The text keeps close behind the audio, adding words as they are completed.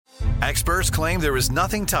Experts claim there is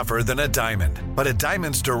nothing tougher than a diamond. But at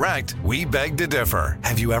Diamonds Direct, we beg to differ.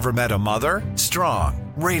 Have you ever met a mother?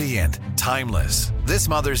 Strong, radiant, timeless. This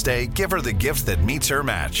Mother's Day, give her the gift that meets her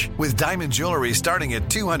match. With diamond jewelry starting at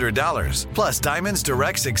 $200. Plus Diamonds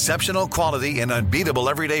Direct's exceptional quality and unbeatable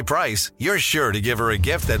everyday price, you're sure to give her a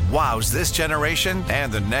gift that wows this generation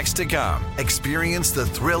and the next to come. Experience the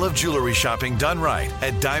thrill of jewelry shopping done right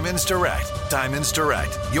at Diamonds Direct. Diamonds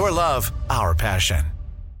Direct. Your love, our passion.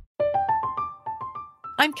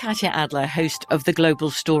 I'm Katya Adler, host of The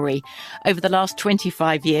Global Story. Over the last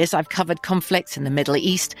 25 years, I've covered conflicts in the Middle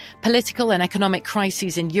East, political and economic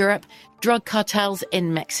crises in Europe, drug cartels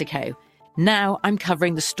in Mexico. Now I'm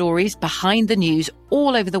covering the stories behind the news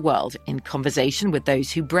all over the world in conversation with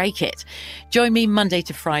those who break it. Join me Monday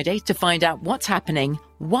to Friday to find out what's happening,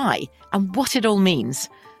 why, and what it all means.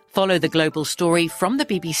 Follow The Global Story from the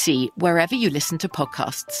BBC wherever you listen to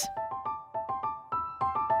podcasts.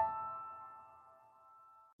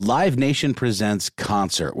 Live Nation presents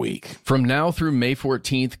Concert Week. From now through May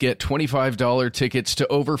 14th, get $25 tickets to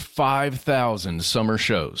over 5,000 summer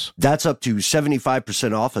shows. That's up to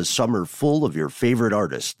 75% off a summer full of your favorite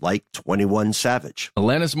artists, like 21 Savage,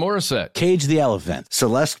 Alanis Morissette, Cage the Elephant,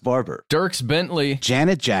 Celeste Barber, Dierks Bentley,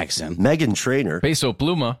 Janet Jackson, Meghan Trainor, Peso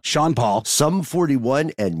Pluma, Sean Paul, Sum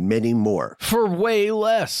 41, and many more. for way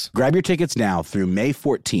less. Grab your tickets now through May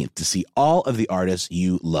 14th to see all of the artists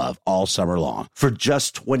you love all summer long. For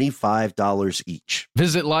just $25 each.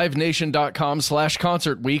 Visit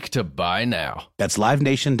livenation.com/Concert Week to buy now. That's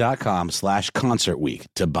livenation.com/Concert Week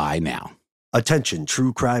to buy now. Attention,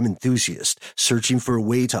 true crime enthusiast. Searching for a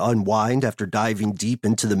way to unwind after diving deep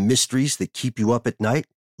into the mysteries that keep you up at night?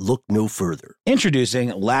 Look no further.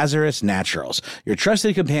 Introducing Lazarus Naturals, your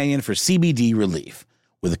trusted companion for CBD relief.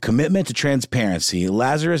 With a commitment to transparency,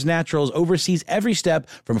 Lazarus Naturals oversees every step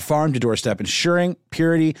from farm to doorstep, ensuring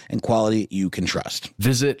purity and quality you can trust.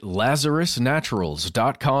 Visit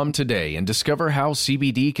LazarusNaturals.com today and discover how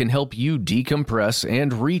CBD can help you decompress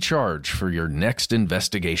and recharge for your next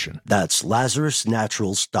investigation. That's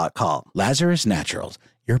LazarusNaturals.com. Lazarus Naturals,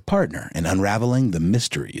 your partner in unraveling the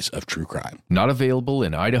mysteries of true crime. Not available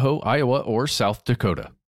in Idaho, Iowa, or South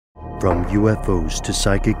Dakota. From UFOs to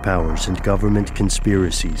psychic powers and government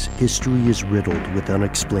conspiracies, history is riddled with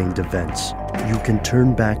unexplained events. You can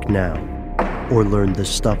turn back now or learn the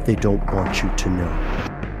stuff they don't want you to know.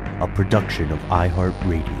 A production of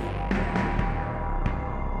iHeartRadio.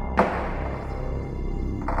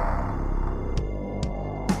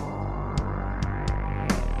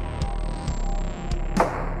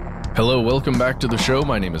 Hello, welcome back to the show.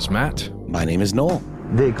 My name is Matt. My name is Noel.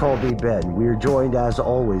 They call me Ben. We're joined, as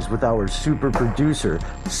always, with our super producer,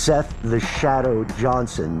 Seth the Shadow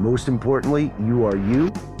Johnson. Most importantly, you are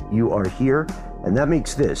here, and that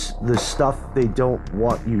makes this the stuff they don't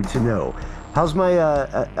want you to know. How's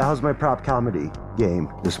my prop comedy game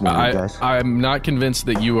this morning, guys? I'm not convinced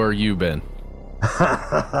that you are you, Ben.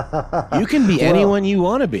 You can be anyone you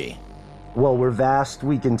want to be. Well, we're vast.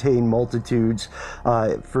 We contain multitudes.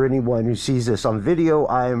 For anyone who sees this on video,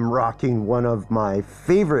 I am rocking one of my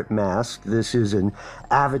favorite masks. This is an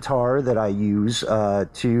avatar that I use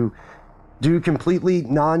to do completely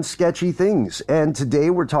non-sketchy things. And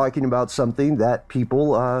today we're talking about something that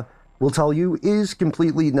people will tell you is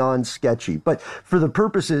completely non-sketchy. But for the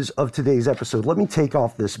purposes of today's episode, let me take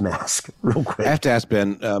off this mask real quick. I have to ask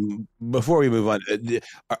Ben, before we move on,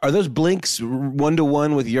 are those blinks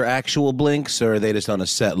one-to-one with your actual blinks, or are they just on a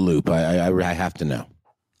set loop? I have to know.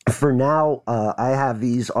 For now, I have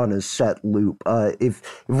these on a set loop.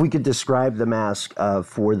 If we could describe the mask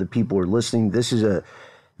for the people who are listening, this is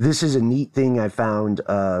a neat thing I found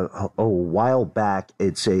a while back.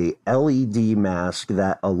 It's a LED mask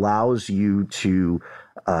that allows you to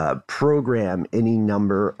program any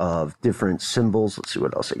number of different symbols. Let's see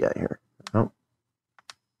what else I got here. Oh,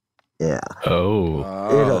 yeah.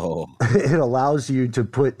 Oh. It allows you to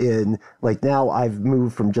put in, like, now I've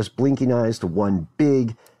moved from just blinking eyes to one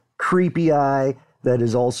big creepy eye that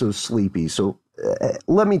is also sleepy. So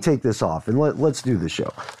let me take this off and let's do the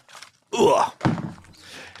show. Ugh.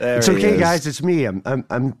 It's okay, guys. It's me.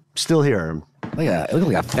 I'm still here. It looks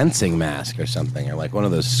like a fencing mask or something, or like one of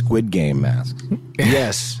those Squid Game masks.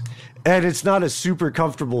 Yes. And it's not a super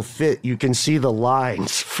comfortable fit. You can see the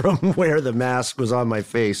lines from where the mask was on my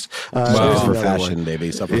face. Suffer for fashion,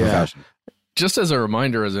 baby. Suffer for fashion. Just as a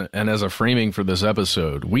reminder and as a framing for this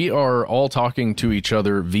episode, we are all talking to each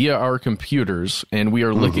other via our computers, and we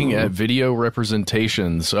are looking at video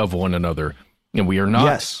representations of one another. And we are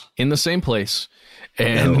not in the same place.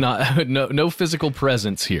 And no physical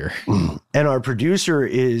presence here. And our producer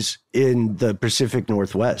is in the Pacific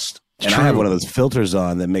Northwest. And I have one of those filters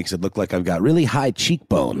on that makes it look like I've got really high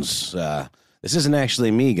cheekbones. This isn't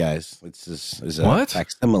actually me, guys. It's a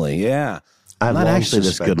facsimile. Yeah. I'm not actually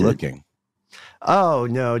this good looking. Oh,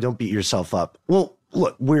 no, don't beat yourself up. Well,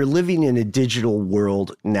 look, we're living in a digital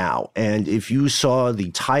world now. And if you saw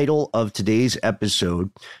the title of today's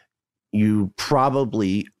episode, you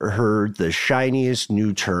probably heard the shiniest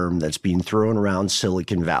new term that's being thrown around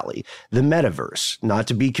Silicon Valley, the metaverse, not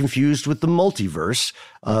to be confused with the multiverse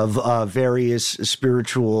of various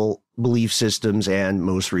spiritual belief systems and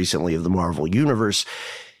most recently of the Marvel Universe.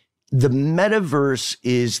 The metaverse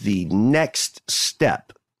is the next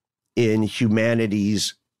step in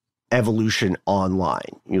humanity's evolution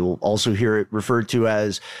online. You'll also hear it referred to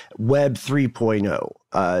as Web 3.0.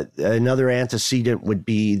 Another antecedent would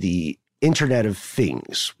be the Internet of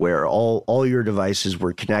Things, where all your devices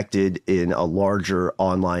were connected in a larger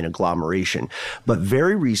online agglomeration. But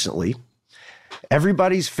very recently,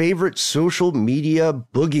 everybody's favorite social media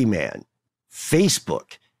boogeyman,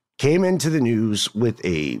 Facebook, came into the news with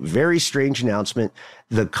a very strange announcement.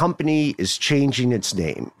 The company is changing its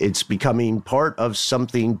name. It's becoming part of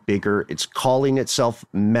something bigger. It's calling itself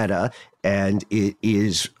Meta, and it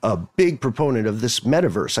is a big proponent of this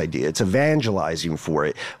metaverse idea. It's evangelizing for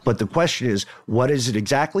it. But the question is, what is it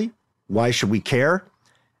exactly? Why should we care?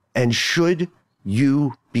 And should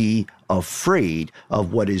you be afraid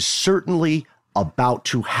of what is certainly about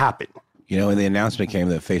to happen? You know, when the announcement came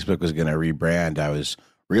that Facebook was going to rebrand, I was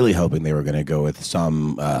really hoping they were going to go with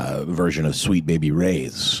some version of Sweet Baby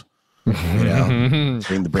Ray's, you know,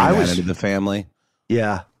 bring that into the family.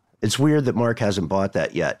 Yeah. It's weird that Mark hasn't bought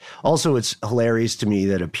that yet. Also, it's hilarious to me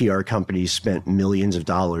that a PR company spent millions of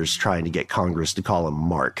dollars trying to get Congress to call him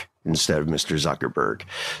Mark instead of Mr. Zuckerberg.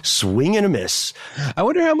 Swing and a miss. I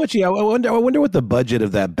wonder how much. I wonder what the budget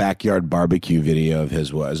of that backyard barbecue video of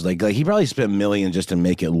his was. Like he probably spent millions just to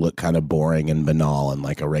make it look kind of boring and banal in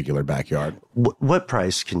like a regular backyard. What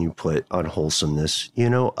price can you put on wholesomeness?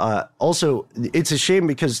 You know. Also, it's a shame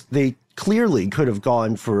because they clearly could have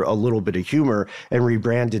gone for a little bit of humor and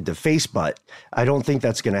rebranded to FaceButt. I don't think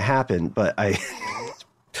that's going to happen, but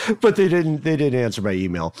but they didn't answer my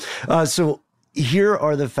email. So here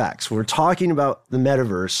are the facts. We're talking about the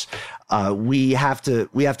metaverse. We have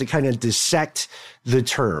to kind of dissect the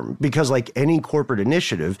term because, like any corporate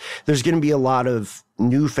initiative, there's going to be a lot of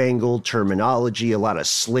newfangled terminology, a lot of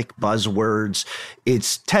slick buzzwords.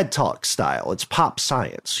 It's TED Talk style. It's pop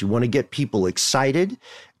science. You want to get people excited,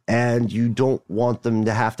 and you don't want them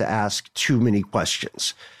to have to ask too many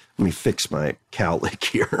questions. Let me fix my cowlick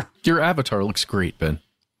here. Your avatar looks great, Ben.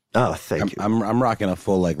 Oh, thank you. I'm rocking a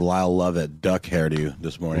full like Lyle Lovett duck hairdo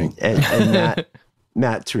this morning. And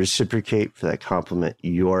Matt, to reciprocate for that compliment,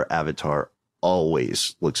 your avatar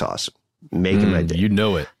always looks awesome. Making my day. You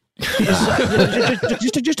know it.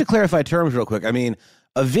 just to clarify terms real quick. I mean,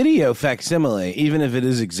 a video facsimile, even if it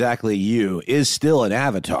is exactly you, is still an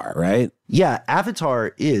avatar, right? Yeah,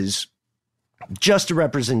 avatar is just a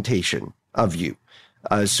representation of you.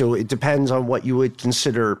 So it depends on what you would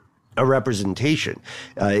consider a representation.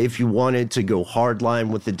 If you wanted to go hardline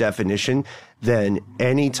with the definition, then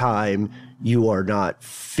anytime you are not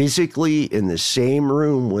physically in the same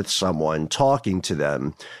room with someone talking to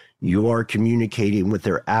them, you are communicating with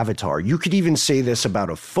their avatar. You could even say this about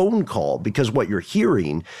a phone call because what you're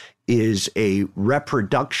hearing is a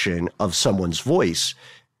reproduction of someone's voice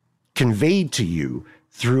conveyed to you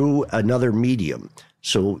through another medium.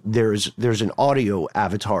 So there's an audio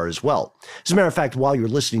avatar as well. As a matter of fact, while you're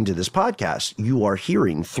listening to this podcast, you are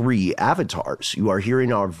hearing 3 avatars. You are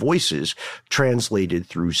hearing our voices translated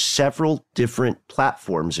through several different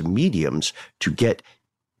platforms and mediums to get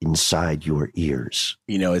inside your ears.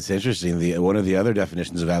 You know, it's interesting. One of the other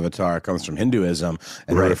definitions of avatar comes from Hinduism,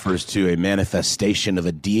 and it refers to a manifestation of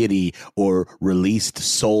a deity or released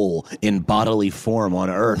soul in bodily form on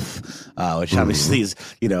Earth, which obviously is,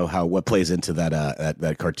 you know, what plays into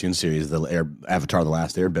that cartoon series, the Avatar: The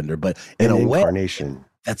Last Airbender. But in a way,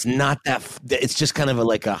 that's not that. It's just kind of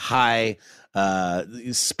like a high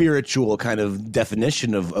spiritual kind of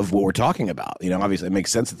definition of what we're talking about. You know, obviously it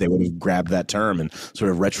makes sense that they would have grabbed that term and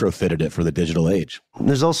sort of retrofitted it for the digital age.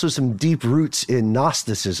 There's also some deep roots in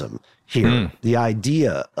Gnosticism here. The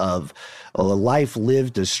idea of a life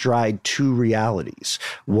lived astride 2 realities,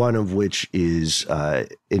 one of which is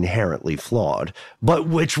inherently flawed. But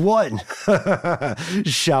which one?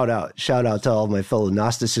 Shout out to all my fellow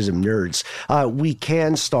Gnosticism nerds. We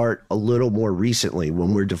can start a little more recently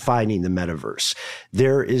when we're defining the metaverse.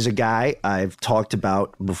 There is a guy I've talked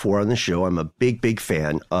about before on the show. I'm a big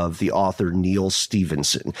fan of the author Neal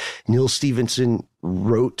Stephenson. Neal Stephenson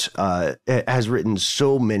has written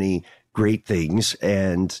so many great things.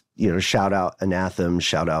 And, shout out Anathem,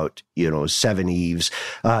 shout out, Seven Eves,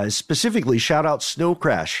 specifically shout out Snow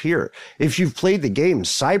Crash here. If you've played the game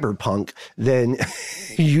Cyberpunk, then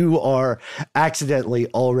you are accidentally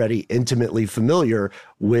already intimately familiar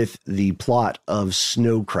with the plot of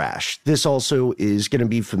Snow Crash. This also is going to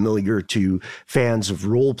be familiar to fans of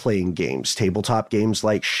role-playing games, tabletop games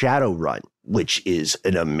like Shadowrun, which is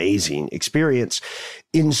an amazing experience.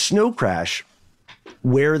 In Snow Crash,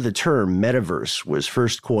 where the term metaverse was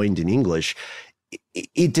first coined in English,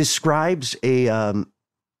 it describes the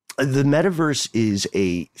metaverse is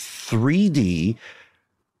a 3D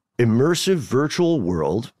immersive virtual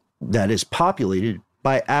world that is populated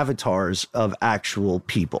by avatars of actual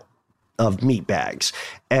people, of meatbags.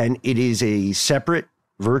 And it is a separate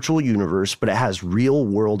virtual universe, but it has real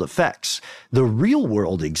world effects. The real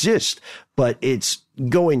world exists, but it's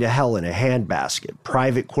going to hell in a handbasket.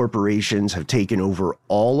 Private corporations have taken over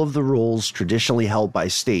all of the roles traditionally held by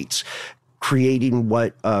states, creating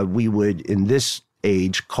what we would in this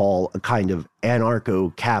age call a kind of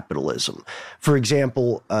anarcho-capitalism. For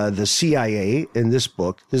example, the CIA in this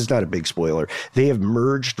book, this is not a big spoiler, they have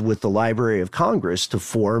merged with the Library of Congress to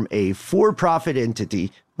form a for-profit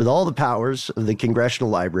entity with all the powers of the Congressional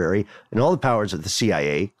Library and all the powers of the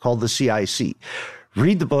CIA called the CIC.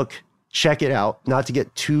 Read the book, check it out, not to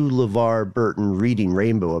get too LeVar Burton reading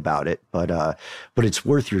Rainbow about it, but it's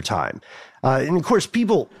worth your time. And of course,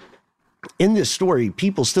 in this story,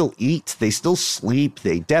 people still eat, they still sleep,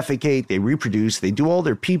 they defecate, they reproduce, they do all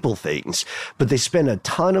their people things, but they spend a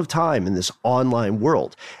ton of time in this online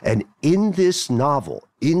world. And in this novel,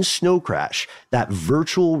 in Snow Crash, that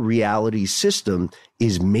virtual reality system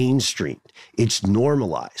is mainstreamed. It's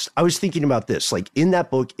normalized. I was thinking about this, like in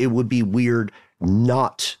that book, it would be weird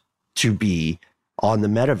not to be on the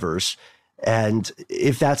metaverse. And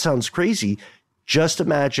if that sounds crazy, just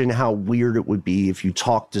imagine how weird it would be if you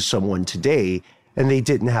talked to someone today and they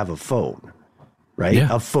didn't have a phone, right? Yeah.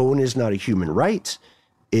 A phone is not a human right.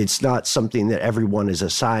 It's not something that everyone is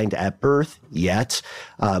assigned at birth yet,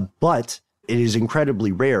 but it is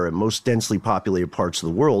incredibly rare in most densely populated parts of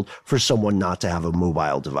the world for someone not to have a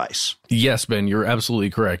mobile device. Yes, Ben, you're absolutely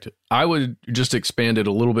correct. I would just expand it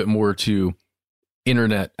a little bit more to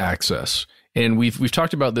internet access. And we've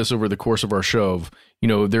talked about this over the course of our show of,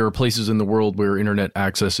 there are places in the world where internet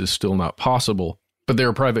access is still not possible, but there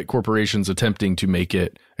are private corporations attempting to make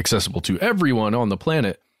it accessible to everyone on the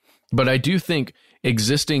planet. But I do think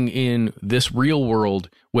existing in this real world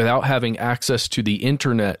without having access to the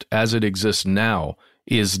internet as it exists now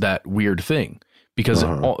is that weird thing, because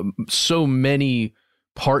so many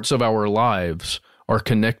parts of our lives are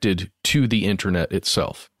connected to the internet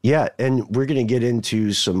itself. Yeah, and we're going to get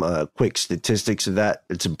into some quick statistics of that.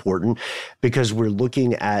 It's important because we're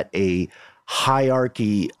looking at a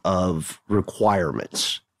hierarchy of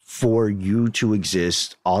requirements for you to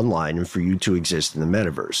exist online and for you to exist in the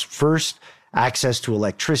metaverse. First, access to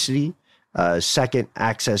electricity. Second,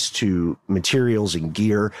 access to materials and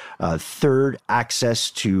gear. Third, access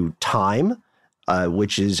to time,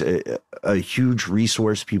 which is a huge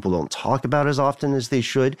resource people don't talk about as often as they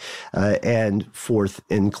should. And fourth,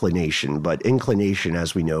 inclination. But inclination,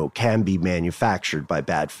 as we know, can be manufactured by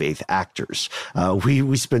bad faith actors.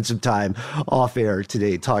 We spent some time off air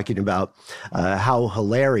today talking about how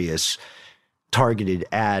hilarious targeted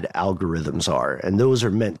ad algorithms are. And those are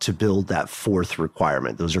meant to build that fourth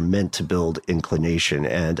requirement. Those are meant to build inclination.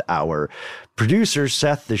 And our producer,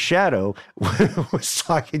 Seth the Shadow, was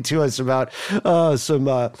talking to us about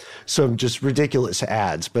some just ridiculous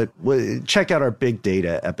ads. But check out our big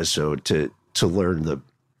data episode to learn the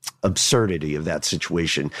absurdity of that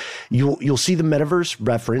situation. You'll see the metaverse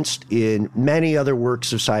referenced in many other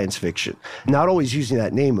works of science fiction, not always using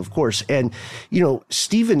that name, of course. And,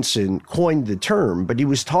 Stevenson coined the term, but he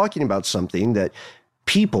was talking about something that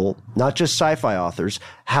people, not just sci-fi authors,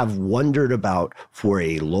 have wondered about for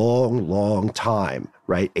a long, long time,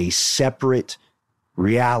 right? A separate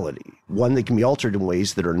reality, one that can be altered in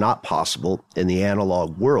ways that are not possible in the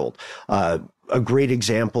analog world. A great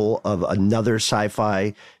example of another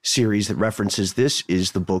sci-fi series that references this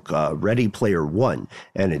is the book Ready Player One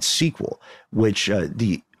and its sequel, which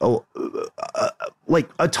like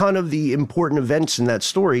a ton of the important events in that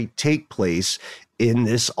story take place in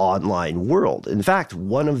this online world. In fact,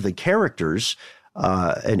 one of the characters,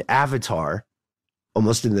 an avatar,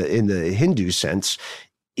 almost in the Hindu sense,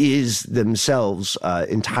 is themselves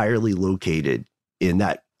entirely located in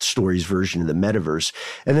that story's version of the metaverse.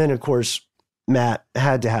 And then, of course, Matt,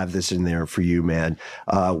 had to have this in there for you, man.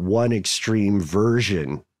 One extreme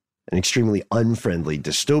version, an extremely unfriendly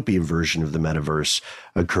dystopian version of the metaverse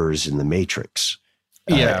occurs in The Matrix.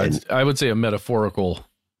 Yeah, I would say a metaphorical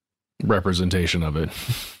representation of it.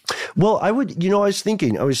 Well, I was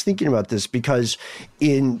thinking about this because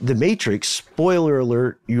in The Matrix, spoiler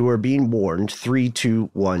alert, you are being warned, 3, 2,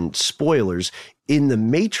 1, spoilers. In The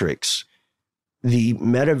Matrix, the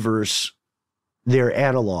metaverse, their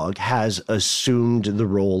analog, has assumed the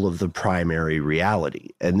role of the primary reality.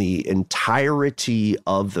 And the entirety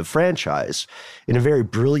of the franchise, in a very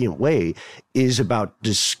brilliant way, is about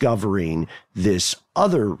discovering this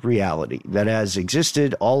other reality that has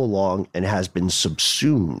existed all along and has been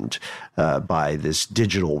subsumed by this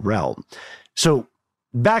digital realm. So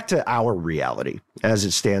back to our reality as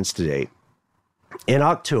it stands today. In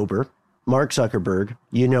October, Mark Zuckerberg,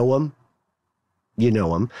 you know him.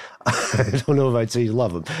 I don't know if I'd say you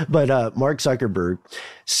love him, but Mark Zuckerberg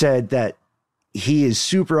said that he is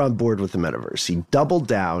super on board with the metaverse. He doubled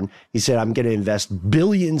down. He said, I'm going to invest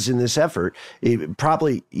billions in this effort,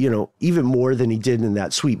 probably, even more than he did in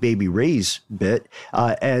that Sweet Baby Ray's bit.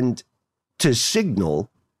 And to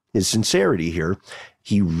signal his sincerity here,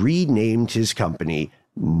 he renamed his company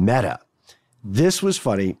Meta. This was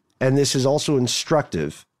funny, and this is also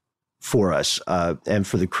instructive for us and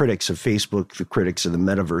for the critics of Facebook, the critics of the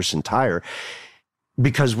metaverse entire,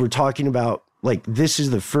 because we're talking about, like, this is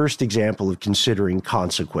the first example of considering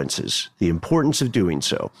consequences, the importance of doing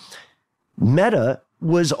so. Meta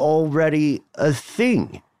was already a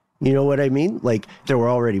thing. You know what I mean? Like, there were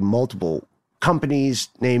already multiple companies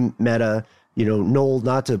named Meta. Noel,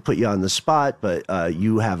 not to put you on the spot, but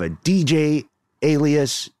you have a DJ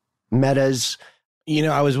alias, Metas.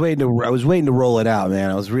 I was waiting to roll it out,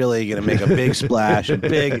 man. I was really going to make a big splash, a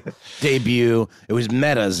big debut. It was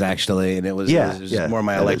Metas, actually, and it was more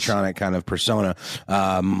my electronic kind of persona.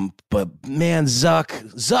 But man,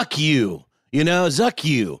 Zuck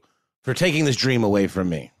you for taking this dream away from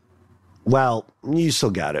me. Well, you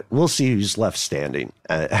still got it. We'll see who's left standing,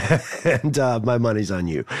 and my money's on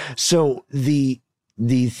you. So the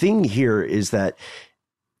thing here is that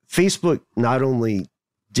Facebook not only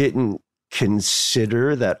didn't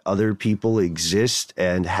consider that other people exist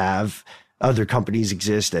and have other companies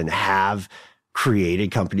exist and have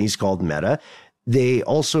created companies called Meta, they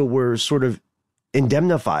also were sort of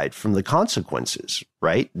indemnified from the consequences,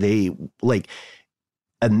 right? They, like,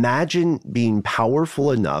 imagine being powerful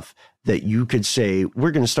enough that you could say,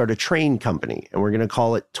 we're going to start a train company and we're going to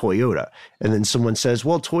call it Toyota. And then someone says,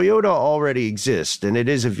 well, Toyota already exists and it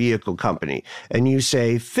is a vehicle company. And you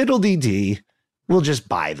say, fiddle-dee-dee, we'll just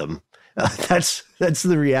buy them. That's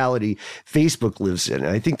the reality Facebook lives in.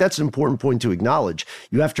 And I think that's an important point to acknowledge.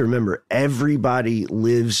 You have to remember, everybody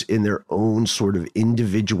lives in their own sort of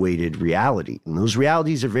individuated reality. And those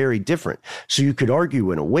realities are very different. So you could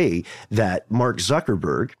argue in a way that Mark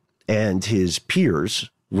Zuckerberg and his peers,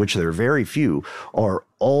 which there are very few, are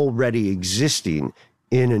already existing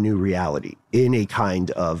in a new reality, in a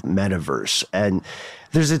kind of metaverse. And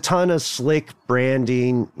there's a ton of slick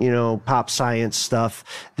branding, pop science stuff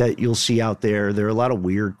that you'll see out there. There are a lot of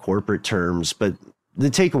weird corporate terms, but the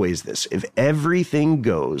takeaway is this: if everything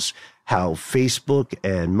goes how Facebook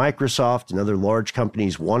and Microsoft and other large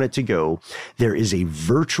companies want it to go, there is a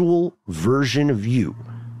virtual version of you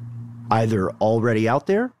either already out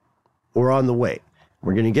there or on the way.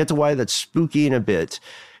 We're going to get to why that's spooky in a bit,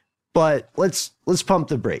 but let's pump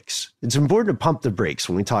the brakes. It's important to pump the brakes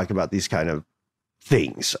when we talk about these kind of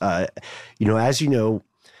things. As you know,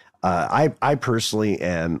 I personally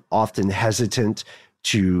am often hesitant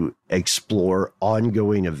to explore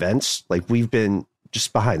ongoing events. Like, we've been,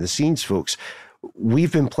 just behind the scenes, folks,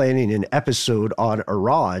 we've been planning an episode on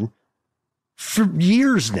Iran for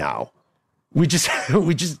years now. We're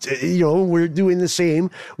doing the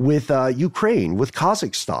same with Ukraine, with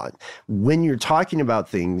Kazakhstan. When you're talking about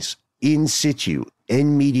things in situ,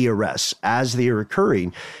 in media res, as they are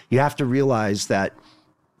occurring, you have to realize that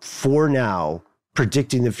for now,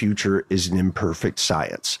 predicting the future is an imperfect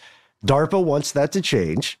science. DARPA wants that to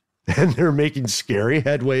change, and they're making scary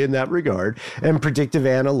headway in that regard. And predictive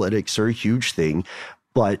analytics are a huge thing,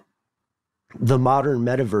 but the modern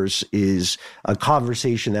metaverse is a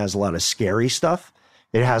conversation that has a lot of scary stuff.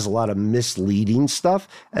 It has a lot of misleading stuff,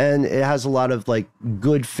 and it has a lot of, like,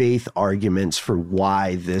 good faith arguments for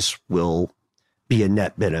why this will be a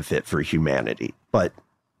net benefit for humanity. But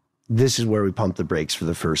this is where we pump the brakes for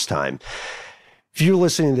the first time. If you're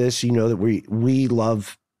listening to this, you know that we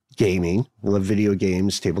love gaming. We love video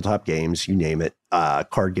games, tabletop games, you name it.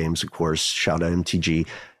 Card games, of course. Shout out MTG.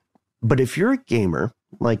 But if you're a gamer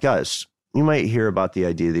like us, you might hear about the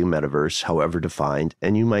idea of the metaverse, however defined,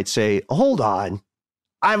 and you might say, hold on,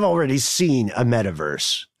 I've already seen a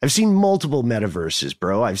metaverse. I've seen multiple metaverses,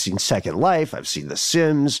 bro. I've seen Second Life. I've seen The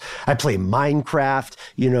Sims. I play Minecraft.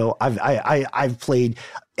 You know, I've played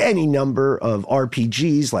any number of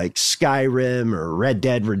RPGs like Skyrim or Red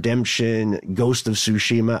Dead Redemption, Ghost of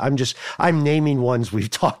Tsushima. I'm naming ones we've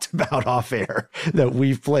talked about off air that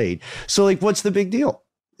we've played. So like, what's the big deal?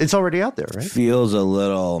 It's already out there, right? Feels a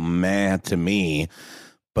little meh to me,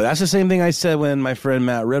 but that's the same thing I said when my friend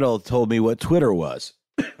Matt Riddle told me what Twitter was.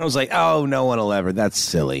 I was like, oh, no one will ever. That's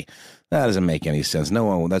silly. That doesn't make any sense. No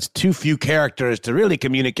one. That's too few characters to really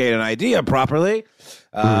communicate an idea properly.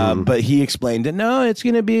 But he explained it. No, it's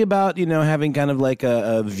going to be about, you know, having kind of like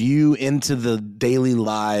a view into the daily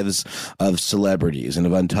lives of celebrities and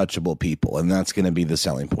of untouchable people. And that's going to be the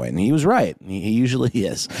selling point. And he was right. He usually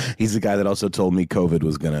is. He's the guy that also told me COVID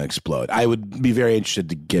was going to explode. I would be very interested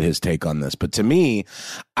to get his take on this. But to me,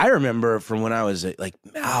 I remember from when I was like,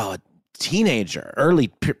 teenager, early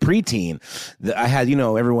preteen, I had, you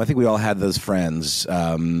know, everyone, I think we all had those friends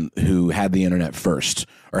who had the internet first,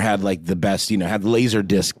 or had like the best, you know, had the laser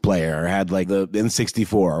disc player, or had like the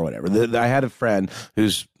N64 or whatever. I had a friend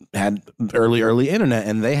who's had early internet,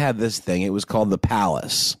 and they had this thing. It was called the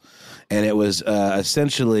Palace, and it was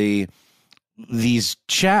essentially these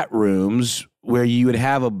chat rooms where you would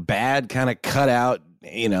have a bad kind of cutout,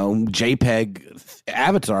 you know, JPEG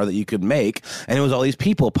avatar that you could make, and it was all these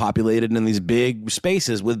people populated in these big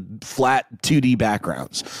spaces with flat 2D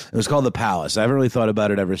backgrounds. It was called the Palace. I haven't really thought about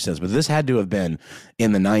it ever since, but this had to have been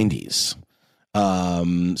in the 90s.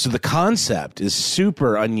 So the concept is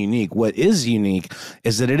super ununique. What is unique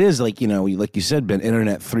is that it is like, you know, like you said, Ben,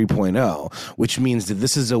 Internet 3.0, which means that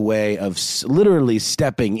this is a way of literally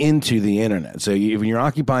stepping into the internet. So when you're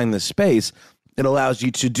occupying this space, it allows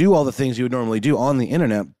you to do all the things you would normally do on the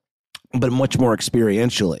internet, but much more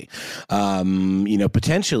experientially. You know,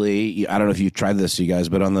 potentially, I don't know if you've tried this, you guys,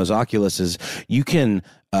 but on those Oculuses, you can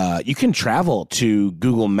travel to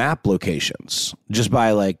Google Map locations just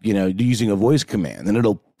by, like, you know, using a voice command, and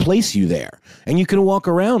it'll place you there, and you can walk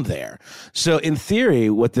around there. So in theory,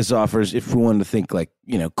 what this offers, if we wanted to think like,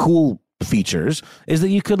 you know, cool features, is that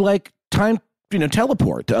you could like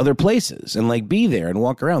teleport to other places and like be there and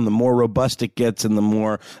walk around. The more robust it gets and the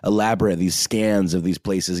more elaborate these scans of these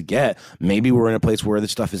places get, maybe we're in a place where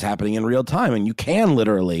this stuff is happening in real time, and you can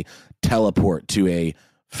literally teleport to a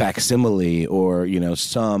facsimile or, you know,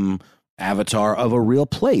 some avatar of a real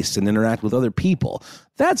place and interact with other people.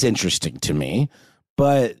 That's interesting to me,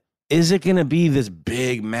 but is it going to be this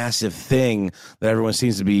big, massive thing that everyone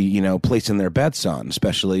seems to be, you know, placing their bets on,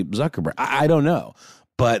 especially Zuckerberg? I don't know.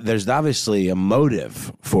 But there's obviously a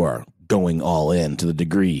motive for going all in to the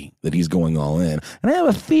degree that he's going all in. And I have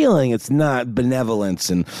a feeling it's not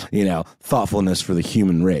benevolence and, you know, thoughtfulness for the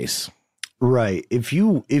human race. Right. If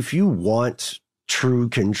you want true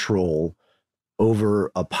control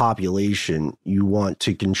over a population, you want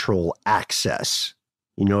to control access.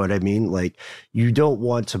 You know what I mean? Like, you don't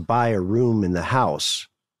want to buy a room in the house.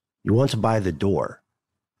 You want to buy the door.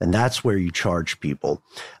 And that's where you charge people.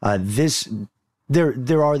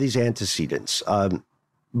 There are these antecedents,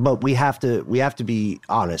 but we have to be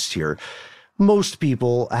honest here. Most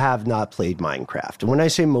people have not played Minecraft. And when I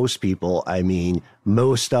say most people, I mean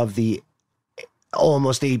most of the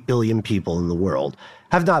almost 8 billion people in the world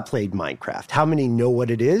have not played Minecraft. How many know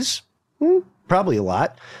what it is? Probably a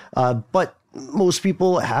lot. But most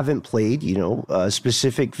people haven't played, you know, a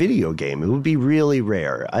specific video game. It would be really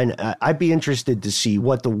rare. And I'd be interested to see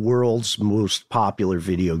what the world's most popular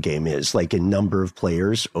video game is, like in number of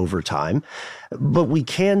players over time. But we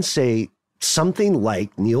can say something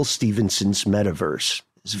like Neal Stephenson's metaverse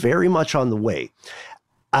is very much on the way.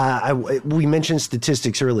 We mentioned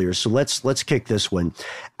statistics earlier, so let's kick this one.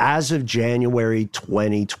 As of January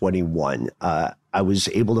 2021, I was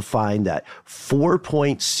able to find that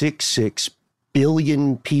 4.66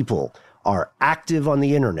 billion people are active on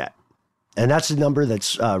the internet. And that's a number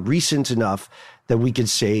that's recent enough that we could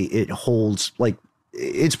say it holds, like,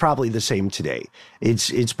 it's probably the same today.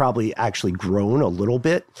 It's probably actually grown a little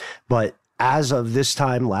bit, but as of this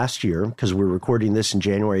time last year, because we're recording this in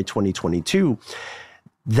January 2022,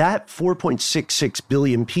 that 4.66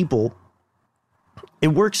 billion people, it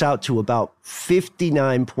works out to about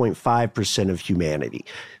 59.5% of humanity.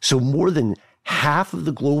 So more than half of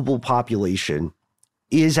the global population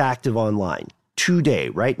is active online today,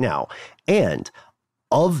 right now. And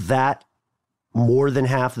of that, more than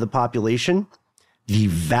half of the population, the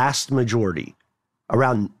vast majority,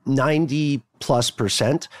 around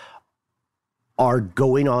 90+%, are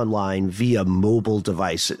going online via mobile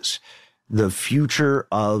devices. The future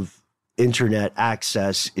of internet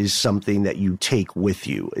access is something that you take with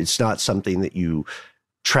you. It's not something that you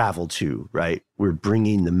travel to, right? We're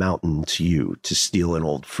bringing the mountain to you, to steal an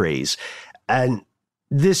old phrase. And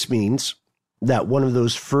this means that one of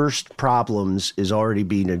those first problems is already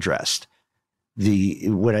being addressed.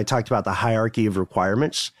 When I talked about the hierarchy of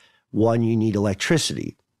requirements, one, you need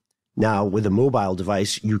electricity. Now, with a mobile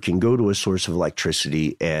device, you can go to a source of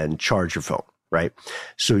electricity and charge your phone, right?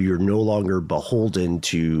 So you're no longer beholden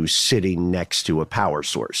to sitting next to a power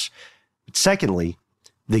source. But secondly,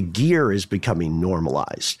 the gear is becoming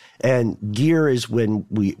normalized. And gear is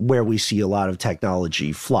where we see a lot of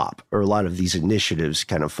technology flop, or a lot of these initiatives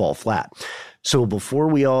kind of fall flat. So before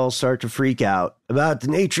we all start to freak out about the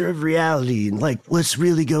nature of reality and like, what's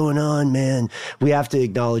really going on, man, we have to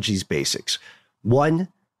acknowledge these basics. One,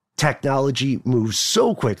 technology moves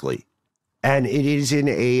so quickly, and it is in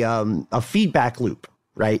a feedback loop,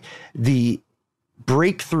 right? The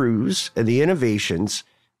breakthroughs and the innovations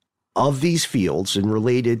of these fields and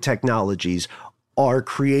related technologies are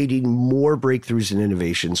creating more breakthroughs and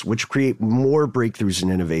innovations, which create more breakthroughs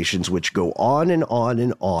and innovations, which go on and on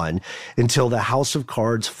and on until the house of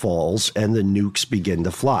cards falls and the nukes begin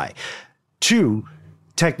to fly. Two,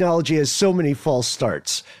 technology has so many false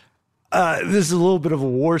starts. This is a little bit of a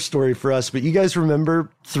war story for us, but you guys remember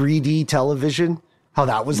 3D television? How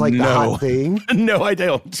that was like the hot thing? No, I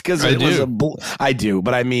don't. Because it was I do,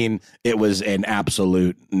 but I mean, it was an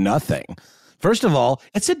absolute nothing. First of all,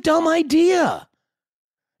 it's a dumb idea.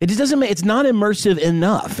 It just doesn't it's not immersive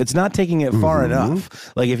enough. It's not taking it far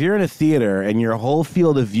enough. Like if you're in a theater and your whole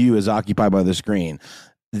field of view is occupied by the screen,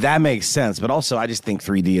 that makes sense. But also, I just think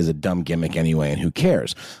 3D is a dumb gimmick anyway, and who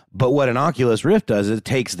cares? But what an Oculus Rift does is it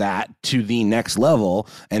takes that to the next level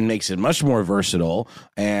and makes it much more versatile.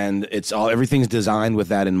 And everything's designed with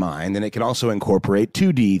that in mind. And it can also incorporate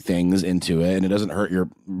 2D things into it, and it doesn't hurt your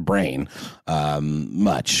brain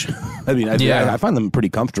much. I mean, I find them pretty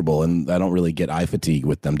comfortable, and I don't really get eye fatigue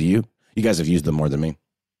with them. Do you? You guys have used them more than me.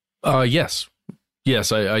 Yes,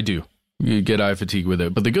 I do. You get eye fatigue with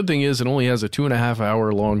it. But the good thing is it only has a 2.5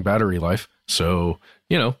 hour long battery life. So,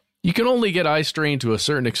 you can only get eye strain to a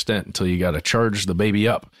certain extent until you got to charge the baby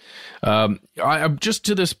up. I'm just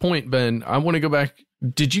to this point, Ben, I want to go back.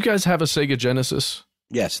 Did you guys have a Sega Genesis?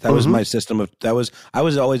 Yes, that was my system I was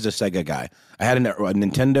always a Sega guy. I had a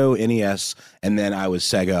Nintendo NES, and then I was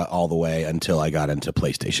Sega all the way until I got into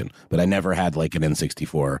PlayStation. But I never had like an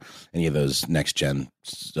N64, any of those next gen.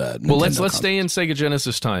 Well, let's stay in Sega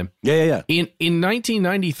Genesis time. Yeah. In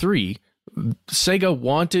 1993, Sega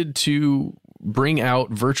wanted to bring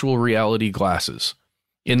out virtual reality glasses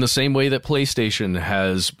in the same way that PlayStation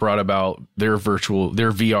has brought about their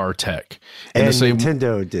VR tech. And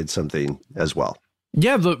Nintendo did something as well.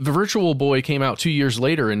 Yeah, the Virtual Boy came out 2 years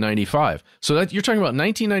later in 95. So that you're talking about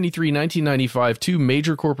 1993, 1995, two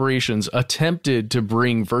major corporations attempted to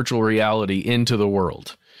bring virtual reality into the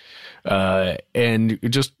world. And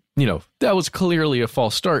just, that was clearly a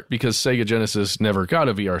false start because Sega Genesis never got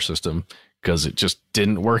a VR system because it just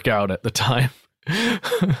didn't work out at the time.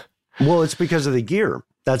 Well, it's because of the gear.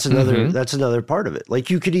 That's another part of it.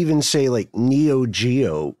 Like you could even say like Neo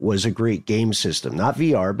Geo was a great game system, not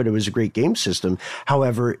VR, but it was a great game system.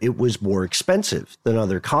 However, it was more expensive than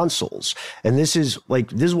other consoles. And this is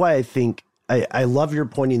why I think I love your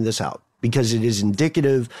pointing this out, because it is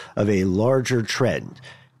indicative of a larger trend.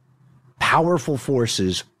 Powerful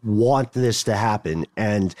forces want this to happen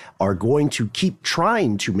and are going to keep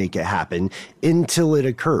trying to make it happen until it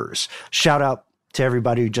occurs. Shout out to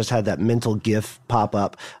everybody who just had that mental GIF pop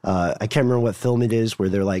up. I can't remember what film it is where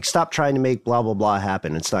they're like, stop trying to make blah, blah, blah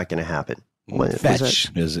happen. It's not going to happen.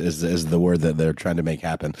 Fetch is the word that they're trying to make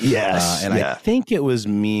happen. Yes. I think it was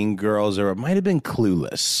Mean Girls, or it might have been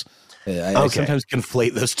Clueless. I sometimes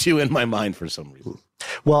conflate those two in my mind for some reason.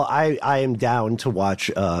 Well, I am down to watch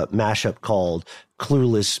a mashup called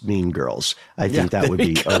Clueless Mean Girls. I think that would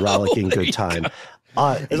be a rollicking good time.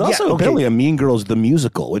 There's also apparently a Mean Girls the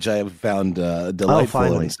musical, which I have found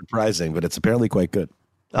delightful and surprising, but it's apparently quite good.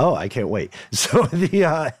 Oh, I can't wait. So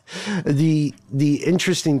the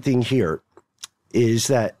interesting thing here is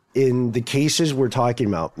that in the cases we're talking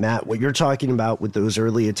about, Matt, what you're talking about with those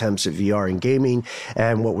early attempts at VR and gaming,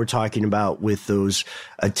 and what we're talking about with those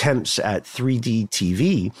attempts at 3D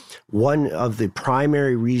TV, one of the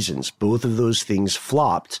primary reasons both of those things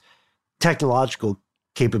flopped, technological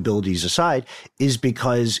capabilities aside, is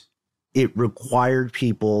because it required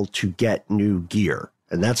people to get new gear.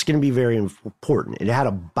 And that's going to be very important. It had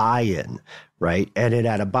a buy-in, right? And it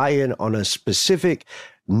had a buy-in on a specific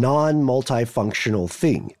non-multifunctional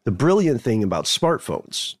thing. The brilliant thing about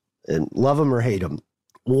smartphones, and love them or hate them,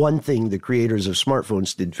 one thing the creators of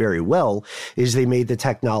smartphones did very well is they made the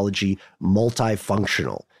technology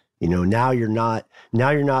multifunctional. Now you're not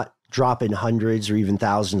dropping hundreds or even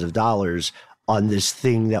thousands of dollars on this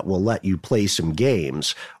thing that will let you play some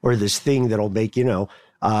games, or this thing that'll make,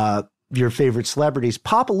 your favorite celebrities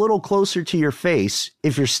pop a little closer to your face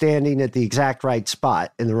if you're standing at the exact right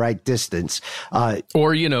spot in the right distance.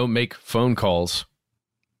 Or, make phone calls.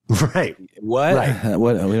 Right. What? Right.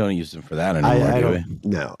 What? We don't use them for that anymore,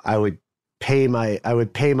 No, I would pay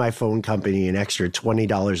my phone company an extra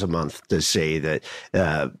 $20 a month to say that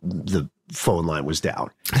the phone line was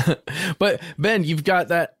down. But Ben, you've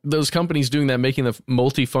got those companies doing that, making the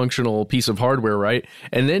multifunctional piece of hardware, right?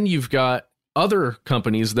 And then you've got other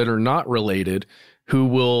companies that are not related who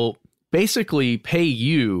will basically pay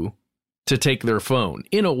you to take their phone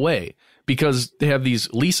in a way, because they have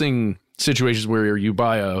these leasing situations where you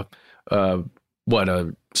buy a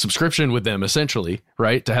subscription with them, essentially,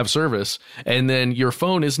 right, to have service, and then your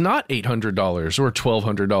phone is not $800 or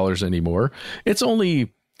 $1,200 anymore. It's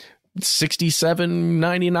only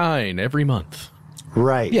 $67.99 every month.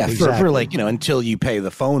 Right. Yeah, exactly. for until you pay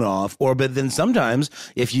the phone off, but then sometimes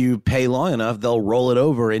if you pay long enough, they'll roll it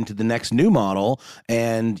over into the next new model,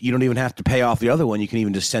 and you don't even have to pay off the other one. You can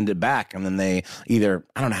even just send it back, and then they either,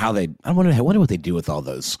 I wonder what they do with all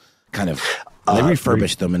those kind of, they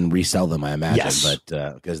refurbish them and resell them, I imagine. Yes. But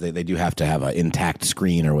because they do have to have an intact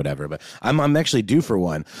screen or whatever. But I'm actually due for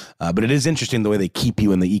one. But it is interesting the way they keep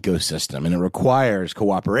you in the ecosystem, and it requires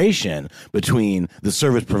cooperation between the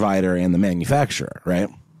service provider and the manufacturer, right?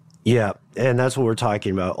 Yeah, and that's what we're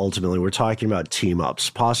talking about. Ultimately, we're talking about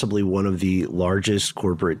team-ups, possibly one of the largest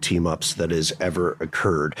corporate team-ups that has ever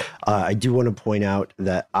occurred. I do want to point out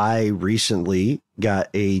that I recently got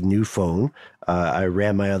a new phone. I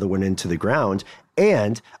ran my other one into the ground,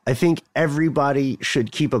 and I think everybody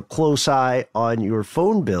should keep a close eye on your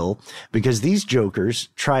phone bill, because these jokers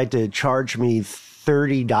tried to charge me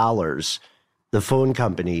 $30, the phone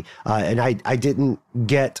company, and I didn't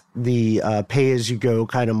get the pay-as-you-go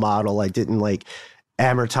kind of model. I didn't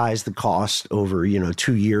amortize the cost over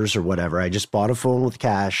 2 years or whatever. I just bought a phone with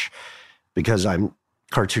cash because I'm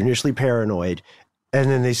cartoonishly paranoid, and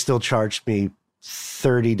then they still charged me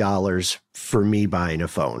 $30 for me buying a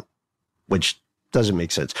phone, which doesn't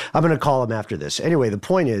make sense. I'm going to call them after this. Anyway, the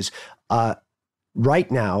point is, right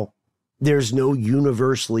now, there's no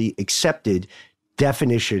universally accepted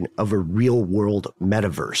definition of a real world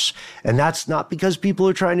metaverse. And that's not because people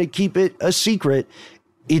are trying to keep it a secret.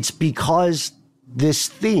 It's because this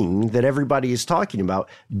thing that everybody is talking about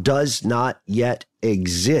does not yet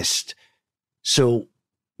exist. So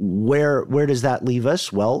where does that leave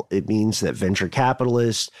us? Well, it means that venture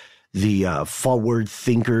capitalists, the forward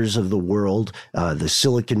thinkers of the world, the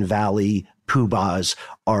Silicon Valley poobahs,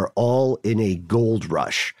 are all in a gold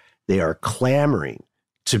rush. They are clamoring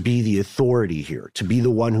to be the authority here, to be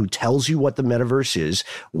the one who tells you what the metaverse is,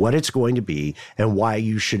 what it's going to be, and why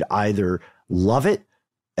you should either love it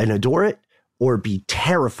and adore it, or be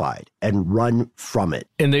terrified and run from it.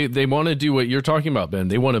 And they want to do what you're talking about, Ben.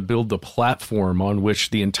 They want to build the platform on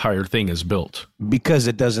which the entire thing is built. Because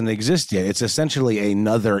it doesn't exist yet. It's essentially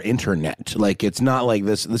another internet. It's not like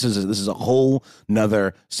this. This is a whole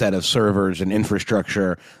nother set of servers and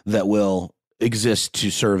infrastructure that will exist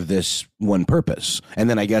to serve this one purpose. And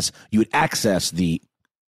then I guess you would access the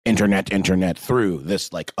internet through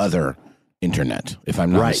this other internet, if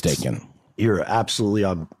I'm not mistaken. You're absolutely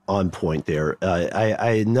on point there.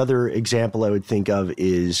 Another example I would think of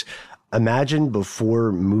is, imagine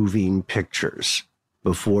before moving pictures,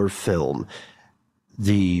 before film,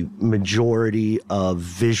 the majority of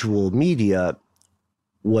visual media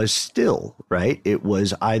was still, right? It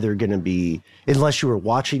was either going to be, unless you were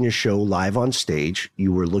watching a show live on stage,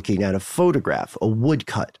 you were looking at a photograph, a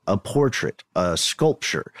woodcut, a portrait, a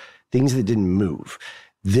sculpture, things that didn't move.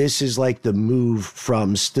 This is like the move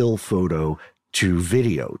from still photo to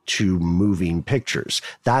video to moving pictures.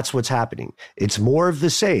 That's what's happening. It's more of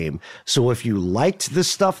the same. So if you liked the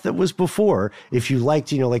stuff that was before, if you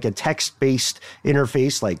liked, a text-based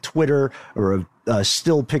interface like Twitter, or a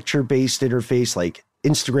still picture-based interface like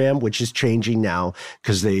Instagram, which is changing now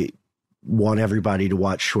because they want everybody to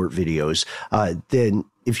watch short videos, then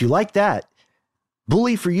if you like that,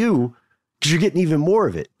 bully for you, because you're getting even more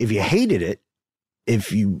of it. If you hated it,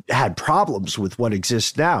 if you had problems with what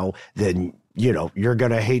exists now, then, you're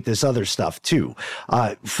going to hate this other stuff too.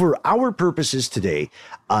 For our purposes today,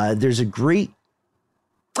 there's a great,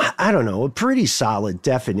 a pretty solid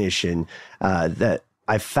definition that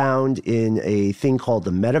I found in a thing called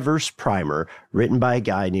the Metaverse Primer, written by a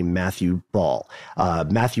guy named Matthew Ball.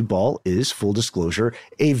 Matthew Ball is, full disclosure,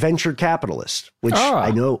 a venture capitalist, which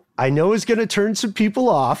I know is going to turn some people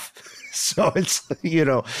off. So it's,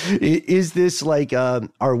 is this like,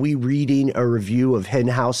 are we reading a review of Hen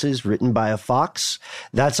Houses written by a fox?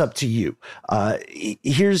 That's up to you.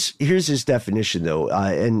 Here's his definition, though.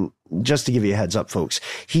 And just to give you a heads up, folks,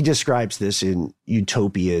 he describes this in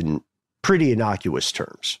utopian, pretty innocuous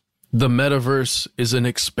terms. The metaverse is an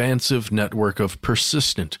expansive network of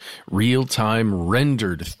persistent, real-time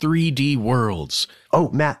rendered 3D worlds. Oh,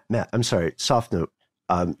 Matt, I'm sorry. Soft note.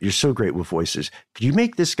 You're so great with voices. Could you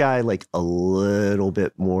make this guy like a little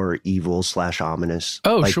bit more evil / ominous?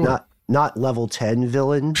 Oh, like, sure. Not level 10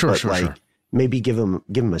 villain, sure, but sure. Maybe give him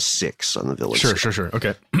a 6 on the villain. Sure.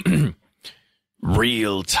 Okay.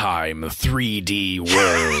 Real-time 3D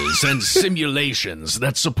worlds and simulations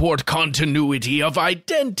that support continuity of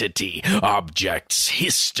identity, objects,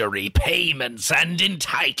 history, payments, and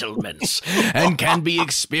entitlements, and can be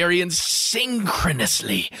experienced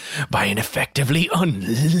synchronously by an effectively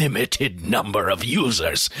unlimited number of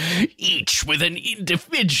users, each with an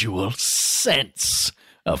individual sense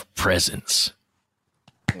of presence.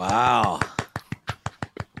 Wow.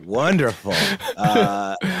 Wonderful.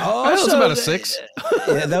 That was about a 6.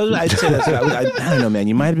 Yeah, I'd say that's. I don't know, man.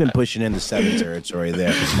 You might have been pushing into 7 territory there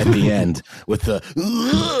at the end with the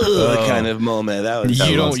kind of moment.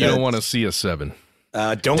 You don't want to see a 7.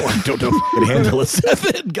 Don't handle a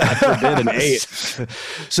 7. God forbid an 8.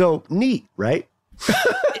 So neat, right?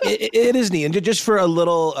 It is neat, and just for a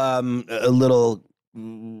little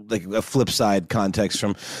like a flip side context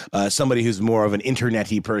from somebody who's more of an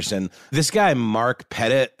internet-y person. This guy, Mark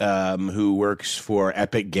Pettit, who works for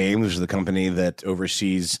Epic Games, which is the company that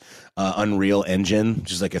oversees Unreal Engine,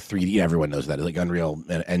 which is like a 3D, everyone knows that. Like Unreal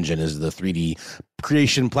Engine is the 3D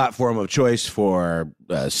creation platform of choice for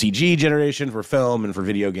CG generation, for film, and for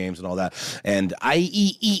video games and all that. And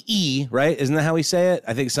IEEE, right? Isn't that how we say it?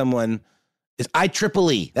 I think someone... It's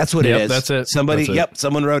IEEE. That's what it is. That's it.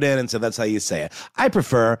 Someone wrote in and said that's how you say it. I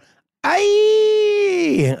prefer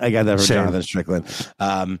I got that from Jonathan Strickland.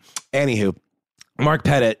 Anywho, Mark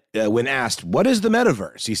Pettit, when asked, what is the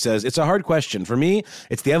metaverse? He says, it's a hard question. For me,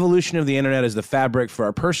 it's the evolution of the internet as the fabric for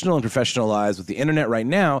our personal and professional lives. With the internet right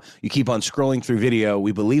now, you keep on scrolling through video.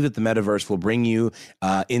 We believe that the metaverse will bring you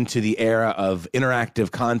into the era of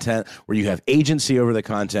interactive content where you have agency over the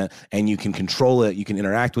content and you can control it, you can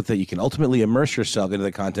interact with it, you can ultimately immerse yourself into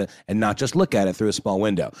the content and not just look at it through a small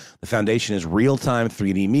window. The foundation is real-time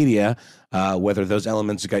 3D media. Whether those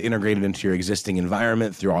elements got integrated into your existing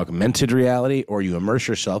environment through augmented reality or you immerse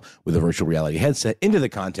yourself with a virtual reality headset into the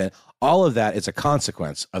content, all of that is a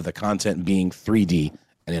consequence of the content being 3D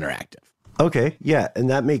and interactive. Okay, yeah, and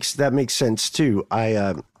that makes sense too.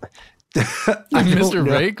 Mr.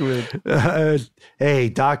 Venkman. Hey,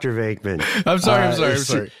 Dr. Venkman. I'm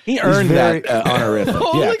sorry. He earned that honorific.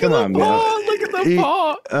 Yeah, come on, man. Look at the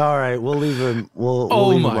paw. All right, we'll leave him. We'll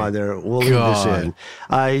leave him on there. We'll leave this in.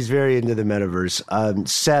 He's very into the metaverse.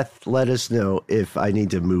 Seth, let us know if I need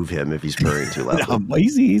to move him if he's purring too loud. No, he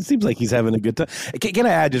seems like he's having a good time. Can I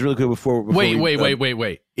add just really quick before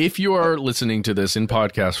wait. If you are listening to this in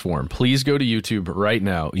podcast form, please go to YouTube right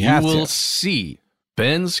now. You will see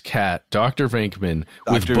Ben's cat, Dr. Venkman,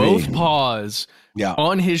 with both paws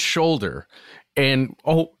on his shoulder. And,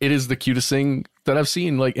 it is the cutest thing that I've seen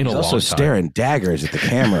in a long time. He's also staring daggers at the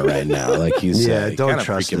camera right now. Like he's don't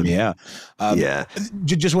trust him. Me out.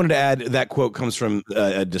 Just wanted to add that quote comes from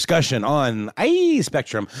a discussion on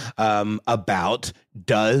Spectrum about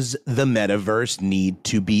does the metaverse need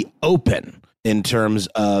to be open in terms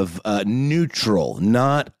of neutral,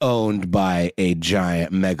 not owned by a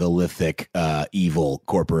giant megalithic evil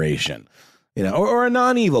corporation. Or a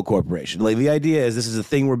non-evil corporation. Like the idea is this is a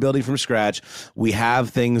thing we're building from scratch. We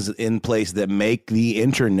have things in place that make the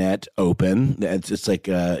internet open. It's like,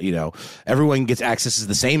 everyone gets access to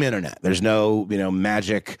the same internet. There's no,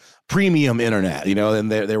 magic premium internet,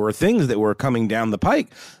 and there were things that were coming down the pike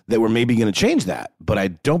that were maybe going to change that. But I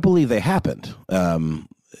don't believe they happened,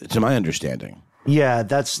 to my understanding. Yeah,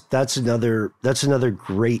 that's another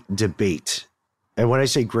great debate. And when I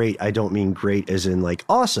say great, I don't mean great as in like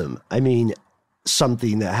awesome. I mean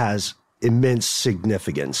something that has immense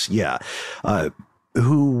significance. Yeah.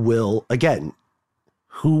 Who will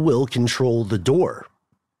control the door?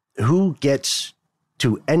 Who gets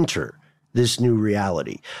to enter this new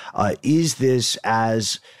reality? Is this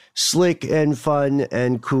as slick and fun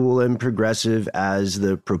and cool and progressive as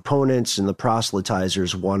the proponents and the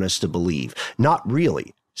proselytizers want us to believe? Not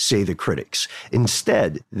really. say the critics.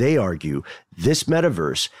 Instead, they argue this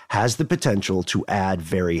metaverse has the potential to add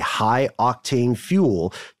very high-octane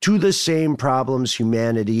fuel to the same problems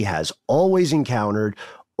humanity has always encountered,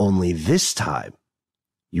 only this time,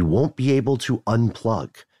 you won't be able to unplug.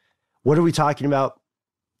 What are we talking about?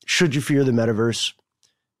 Should you fear the metaverse?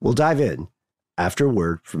 We'll dive in after a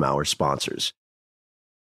word from our sponsors.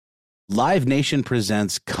 Live Nation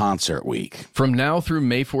presents Concert Week. From now through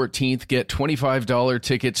May 14th, get $25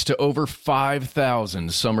 tickets to over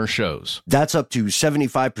 5,000 summer shows. That's up to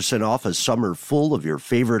 75% off a summer full of your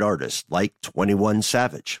favorite artists, like 21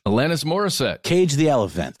 Savage, Alanis Morissette, Cage the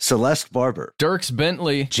Elephant, Celeste Barber, Dierks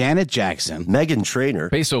Bentley, Janet Jackson, Meghan Trainor,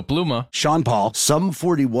 Peso Pluma, Sean Paul, Sum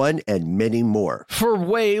 41, and many more. for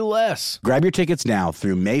way less. Grab your tickets now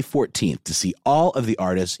through May 14th to see all of the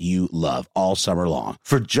artists you love all summer long.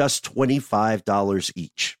 For just $25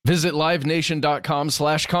 each. Visit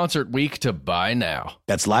livenation.com/concert week to buy now.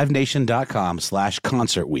 That's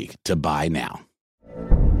livenation.com/concert week to buy now.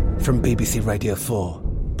 From BBC Radio 4,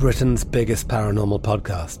 Britain's biggest paranormal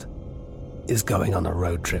podcast is going on a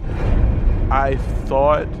road trip. I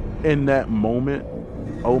thought in that moment,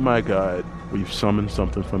 oh my God, we've summoned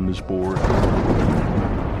something from this board.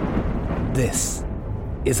 This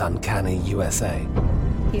is Uncanny USA.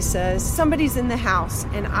 He says, somebody's in the house,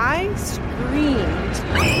 and I screamed.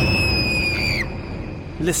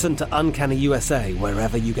 Listen to Uncanny USA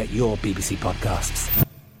wherever you get your BBC podcasts,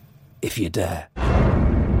 if you dare.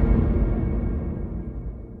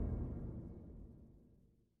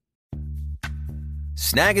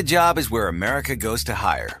 Snag a Job is where America goes to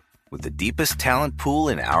hire, with the deepest talent pool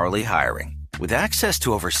in hourly hiring. With access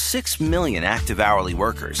to over 6 million active hourly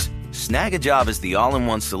workers, Snag a Job is the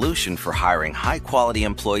all-in-one solution for hiring high-quality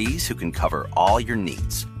employees who can cover all your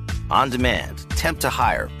needs. On demand, temp to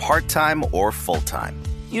hire, part-time or full-time.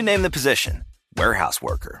 You name the position. Warehouse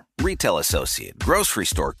worker, retail associate, grocery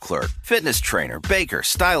store clerk, fitness trainer, baker,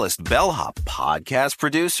 stylist, bellhop, podcast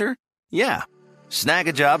producer. Yeah, Snag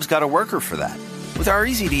a Job's got a worker for that. With our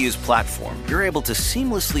easy-to-use platform, you're able to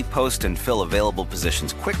seamlessly post and fill available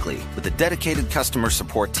positions quickly with a dedicated customer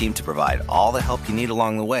support team to provide all the help you need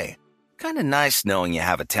along the way. Kind of nice knowing you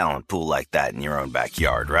have a talent pool like that in your own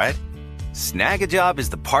backyard, right? Snag a Job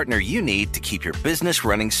is the partner you need to keep your business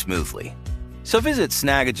running smoothly. So visit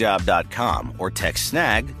snagajob.com or text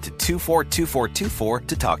snag to 242424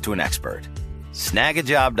 to talk to an expert.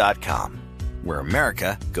 Snagajob.com, where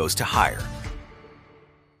America goes to hire.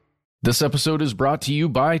 This episode is brought to you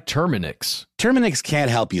by Terminix. Terminix can't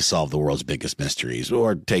help you solve the world's biggest mysteries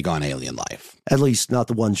or take on alien life. At least not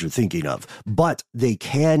the ones you're thinking of. But they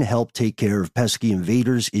can help take care of pesky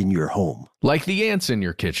invaders in your home. Like the ants in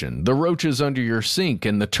your kitchen, the roaches under your sink,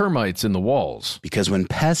 and the termites in the walls. Because when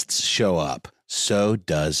pests show up, so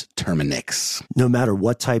does Terminix. No matter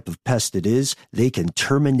what type of pest it is, they can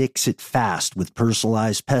Terminix it fast with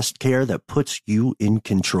personalized pest care that puts you in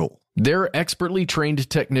control. Their expertly trained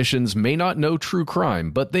technicians may not know true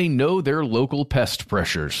crime, but they know their local pest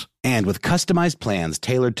pressures. And with customized plans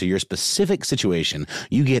tailored to your specific situation,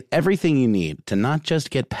 you get everything you need to not just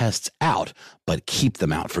get pests out, but keep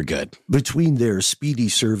them out for good. Between their speedy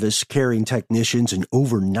service, caring technicians, and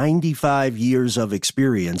over 95 years of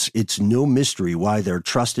experience, it's no mystery why they're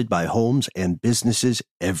trusted by homes and businesses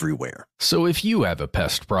everywhere. So if you have a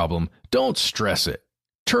pest problem, don't stress it.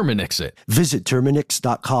 Terminix it. Visit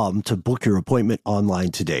Terminix.com to book your appointment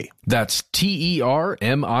online today. That's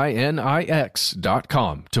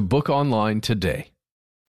TERMINIX.com to book online today.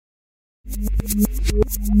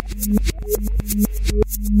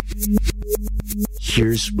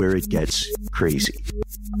 Here's where it gets crazy.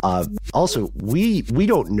 Also, we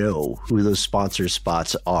don't know who those sponsor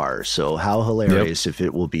spots are, so how hilarious if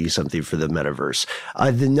it will be something for the metaverse.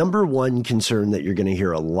 The number one concern that you're going to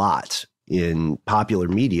hear a lot in popular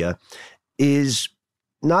media is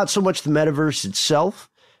not so much the metaverse itself,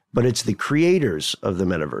 but it's the creators of the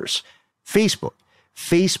metaverse. Facebook.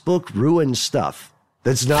 Facebook ruined stuff.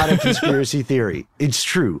 That's not a conspiracy theory. It's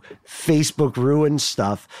true. Facebook ruined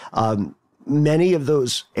stuff. Many of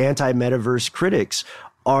those anti-metaverse critics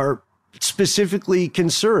are specifically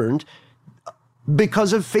concerned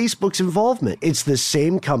because of Facebook's involvement. It's the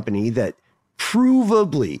same company that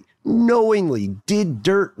provably, knowingly did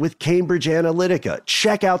dirt with Cambridge Analytica.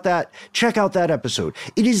 Check out that episode.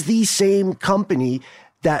 It is the same company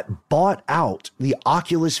that bought out the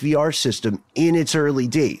Oculus VR system in its early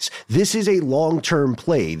days. This is a long-term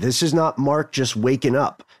play. This is not Mark just waking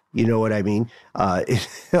up You know what I mean?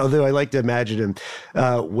 Although I like to imagine him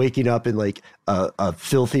waking up in like a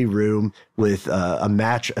filthy room with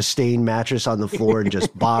a stained mattress on the floor and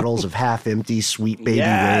just bottles of half-empty Sweet Baby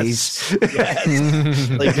Rays. Yes.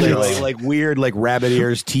 like weird, like rabbit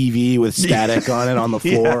ears TV with static on it on the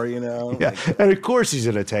floor, you know? Yeah. And of course he's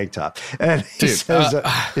in a tank top. And he says,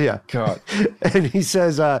 God. And he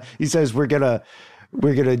says, we're gonna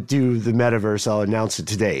do the metaverse. I'll announce it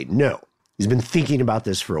today. No. He's been thinking about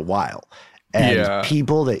this for a while. And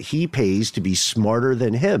people that he pays to be smarter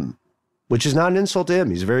than him, which is not an insult to him.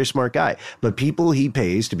 He's a very smart guy. But people he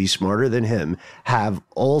pays to be smarter than him have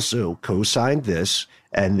also co-signed this,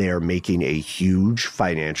 and they're making a huge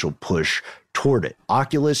financial push toward it.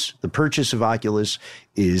 Oculus, the purchase of Oculus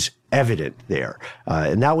is evident there.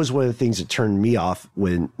 And that was one of the things that turned me off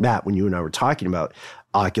when, Matt, when you and I were talking about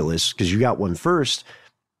Oculus, because you got one first.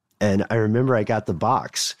 And I remember I got the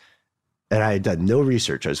box. And I had done no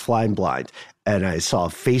research. I was flying blind. And I saw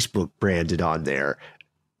Facebook branded on there.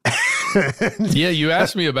 Yeah, you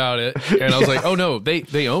asked me about it. And I was like, oh, no,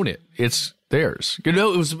 they own it. It's theirs. You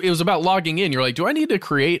know, it was about logging in. You're like, do I need to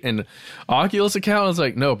create an Oculus account? I was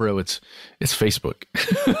like, no, bro, it's Facebook.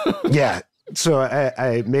 Yeah. So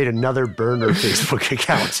I made another burner Facebook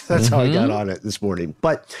account. That's how I got on it this morning.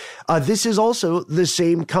 But this is also the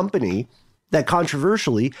same company that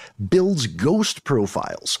controversially builds ghost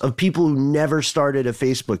profiles of people who never started a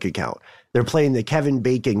Facebook account. They're playing the Kevin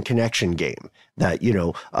Bacon connection game that,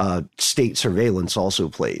 state surveillance also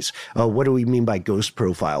plays. What do we mean by ghost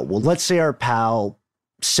profile? Well, let's say our pal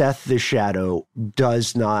Seth the Shadow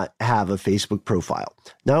does not have a Facebook profile.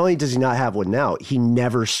 Not only does he not have one now, he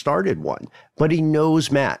never started one, but he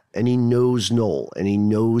knows Matt and he knows Noel and he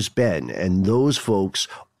knows Ben, and those folks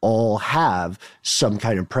all have some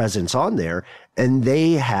kind of presence on there, and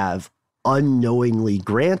they have unknowingly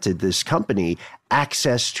granted this company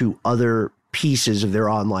access to other pieces of their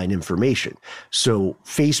online information. So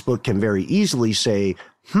Facebook can very easily say,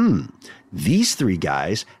 these three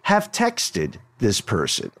guys have texted this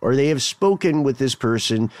person, or they have spoken with this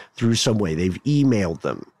person through some way. They've emailed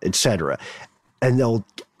them, etc. And they'll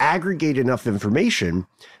aggregate enough information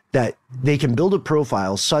that they can build a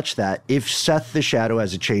profile such that if Seth the Shadow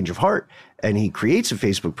has a change of heart and he creates a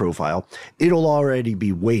Facebook profile, it'll already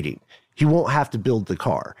be waiting. He won't have to build the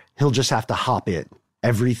car. He'll just have to hop in.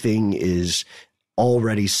 Everything is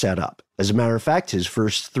already set up. As a matter of fact, his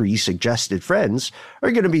first three suggested friends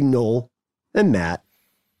are going to be Noel and Matt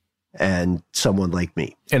and someone like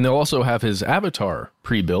me. And they'll also have his avatar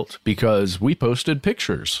pre-built because we posted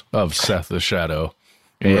pictures of Seth the Shadow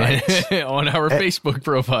on our Facebook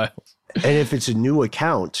profiles. And if it's a new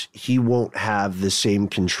account, he won't have the same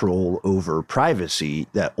control over privacy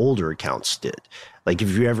that older accounts did. Like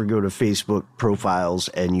if you ever go to Facebook profiles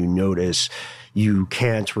and you notice you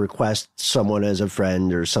can't request someone as a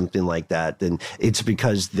friend or something like that, then it's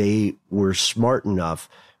because they were smart enough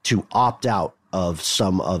to opt out of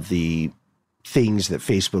some of the things that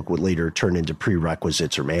Facebook would later turn into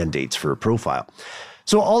prerequisites or mandates for a profile.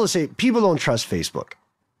 So all to say, people don't trust Facebook.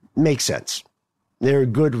 Makes sense. There are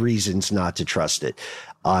good reasons not to trust it.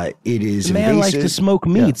 It is the man invasive. likes to smoke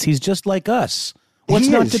meats. He's just like us. What's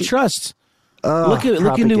not to trust? Look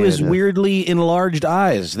into his weirdly enlarged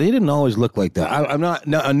eyes. They didn't always look like that. I'm not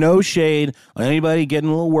no shade on anybody getting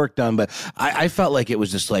a little work done, but I felt like it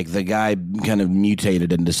was just like the guy kind of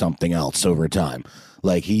mutated into something else over time.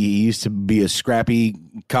 Like he used to be a scrappy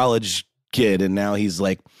college kid, and now he's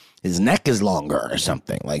like his neck is longer or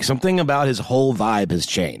something. Like something about his whole vibe has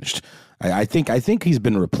changed. I think he's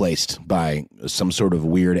been replaced by some sort of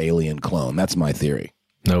weird alien clone. That's my theory.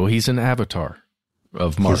 No, he's an avatar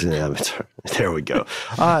of Mark. He's an avatar. There we go.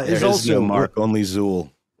 There's also no Mark, only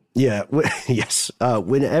Zool. Yeah. Yes.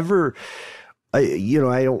 Whenever, I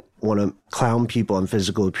don't want to clown people on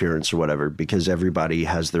physical appearance or whatever, because everybody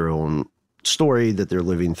has their own story that they're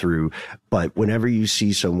living through. But whenever you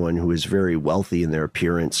see someone who is very wealthy and their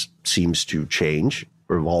appearance seems to change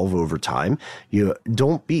or evolve over time, you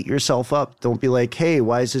don't beat yourself up. Don't be like, hey,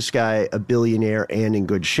 why is this guy a billionaire and in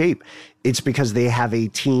good shape? It's because they have a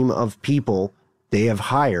team of people they have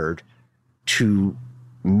hired to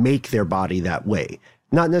make their body that way.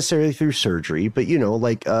 Not necessarily through surgery, but,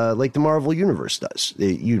 like the Marvel Universe does.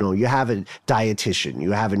 You have a dietitian,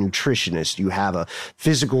 you have a nutritionist, you have a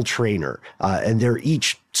physical trainer, and they're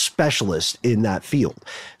each specialist in that field.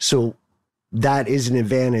 So that is an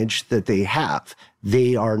advantage that they have.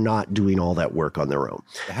 They are not doing all that work on their own.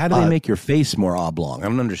 How do they make your face more oblong? I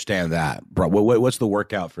don't understand that. Bro, what's the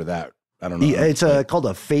workout for that? I don't know. It's called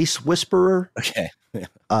a face whisperer. Okay.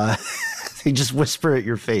 They just whisper at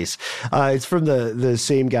your face. It's from the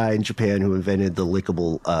same guy in Japan who invented the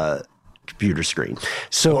lickable computer screen.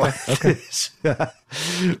 So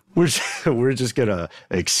we're just gonna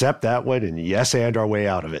accept that one and yes and our way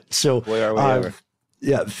out of it. So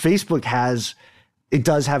yeah, Facebook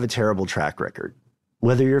does have a terrible track record.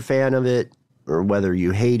 Whether you're a fan of it or whether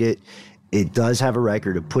you hate it, it does have a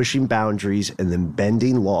record of pushing boundaries and then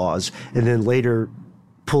bending laws and then later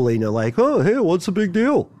pulling a like, oh, hey, what's the big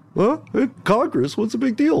deal? Huh? Hey, Congress, what's the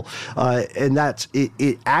big deal? And that's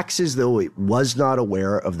it acts as though it was not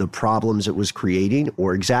aware of the problems it was creating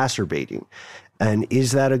or exacerbating. And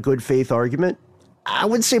is that a good faith argument? I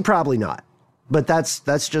would say probably not. But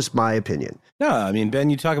that's just my opinion. No, I mean, Ben,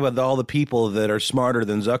 you talk about all the people that are smarter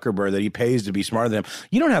than Zuckerberg, that he pays to be smarter than him.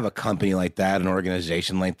 You don't have a company like that, an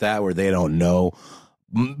organization like that, where they don't know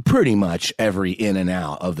pretty much every in and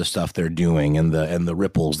out of the stuff they're doing and the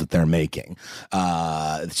ripples that they're making.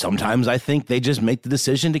 Sometimes I think they just make the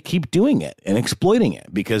decision to keep doing it and exploiting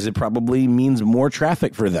it because it probably means more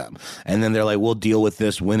traffic for them. And then they're like, we'll deal with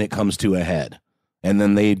this when it comes to a head. And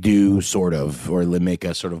then they do sort of, or they make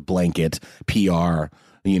a sort of blanket PR,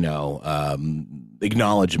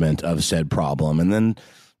 acknowledgement of said problem, and then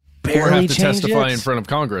barely have to testify in front of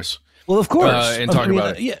Congress. Well, of course, and talk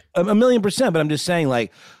about it. Yeah, 1,000,000%. But I'm just saying,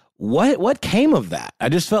 like, what came of that? I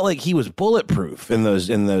just felt like he was bulletproof in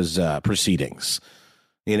those proceedings,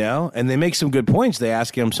 And they make some good points. They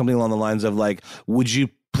ask him something along the lines of like, "Would you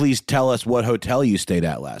please tell us what hotel you stayed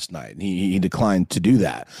at last night?" And he declined to do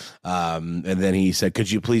that. And then he said, "Could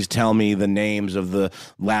you please tell me the names of the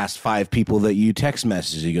last 5 people that you text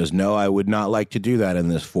messaged?" He goes, "No, I would not like to do that in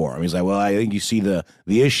this forum." He's like, "Well, I think you see the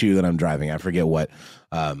issue that I'm driving." I forget what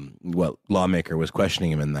lawmaker was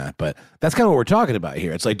questioning him in that, but that's kind of what we're talking about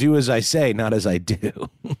here. It's like, do as I say, not as I do.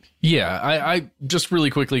 Yeah, I just really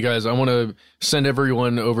quickly, guys, I want to send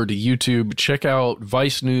everyone over to YouTube. Check out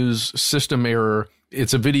Vice News System Error.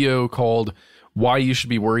 It's a video called Why You Should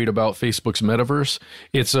Be Worried About Facebook's Metaverse.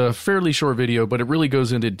 It's a fairly short video, but it really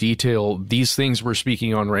goes into detail these things we're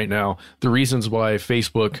speaking on right now, the reasons why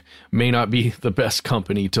Facebook may not be the best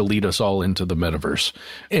company to lead us all into the metaverse.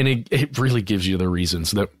 And it really gives you the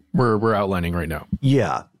reasons that we're outlining right now.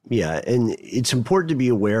 Yeah. And it's important to be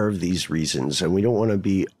aware of these reasons, and we don't want to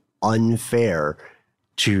be unfair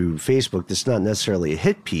to Facebook. That's not necessarily a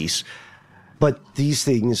hit piece. But these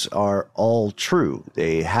things are all true.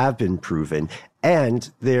 They have been proven, and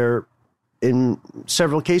they're, in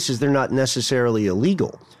several cases, they're not necessarily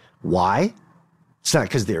illegal. Why? It's not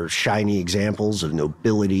because they're shiny examples of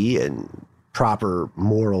nobility and proper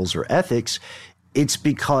morals or ethics. It's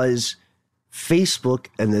because Facebook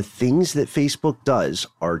and the things that Facebook does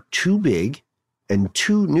are too big and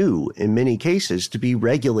too new in many cases to be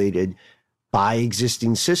regulated by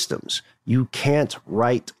existing systems. You can't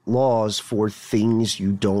write laws for things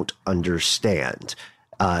you don't understand,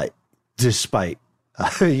 despite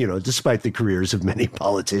the careers of many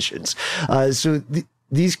politicians. So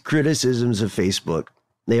these criticisms of Facebook,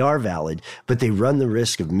 they are valid, but they run the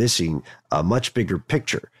risk of missing a much bigger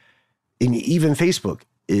picture. And even Facebook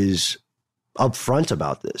is upfront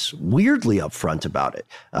about this, weirdly upfront about it.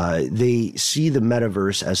 They see the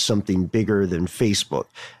metaverse as something bigger than Facebook.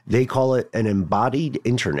 They call it an embodied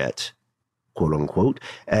internet, quote unquote,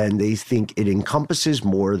 and they think it encompasses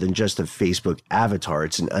more than just a Facebook avatar.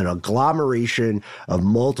 It's an agglomeration of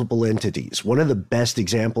multiple entities. One of the best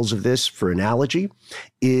examples of this, for analogy,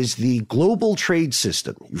 is the global trade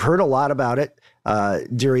system. You've heard a lot about it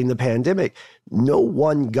during the pandemic. No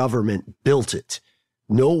one government built it.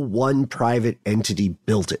 No one private entity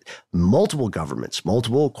built it. Multiple governments,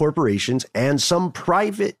 multiple corporations, and some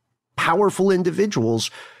private, powerful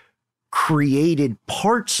individuals created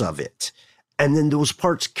parts of it. And then those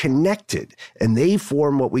parts connected, and they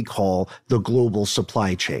form what we call the global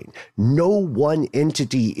supply chain. No one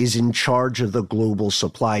entity is in charge of the global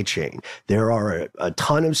supply chain. There are a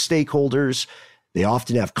ton of stakeholders. They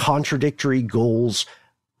often have contradictory goals,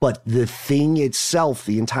 but the thing itself,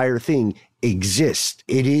 the entire thing, exists.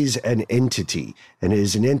 It is an entity, and it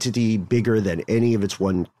is an entity bigger than any of its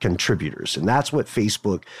one contributors. And that's what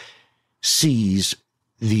Facebook sees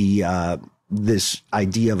this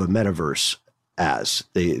idea of a metaverse as.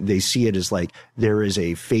 They see it as like, there is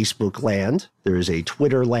a Facebook land, there is a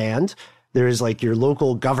Twitter land, there is like your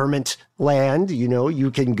local government land. You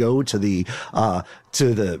can go to the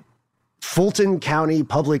Fulton County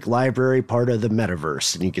Public Library, part of the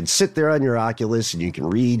metaverse, and you can sit there on your Oculus and you can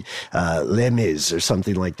read Les Mis or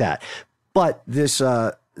something like that. But this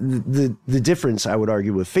the difference, I would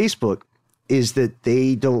argue, with Facebook is that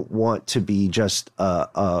they don't want to be just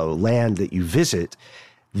a land that you visit.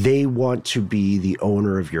 they want to be the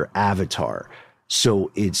owner of your avatar.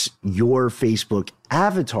 So it's your Facebook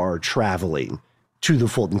avatar traveling to the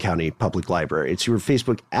Fulton County Public Library. It's your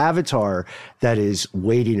Facebook avatar that is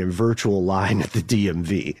waiting in virtual line at the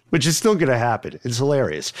DMV, which is still going to happen. It's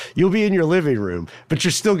hilarious. You'll be in your living room, but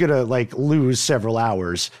you're still going to like lose several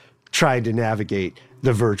hours trying to navigate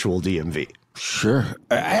the virtual DMV. Sure.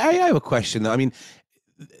 I have a question, though. I mean,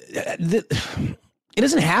 it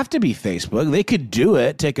doesn't have to be Facebook. They could do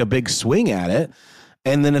it, take a big swing at it,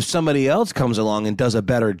 and then if somebody else comes along and does a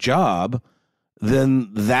better job, then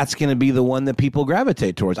that's going to be the one that people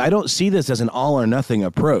gravitate towards. I don't see this as an all or nothing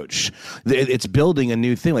approach. It's building a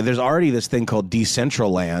new thing. Like there's already this thing called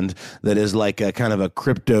Decentraland that is like a kind of a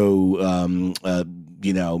crypto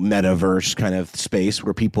metaverse kind of space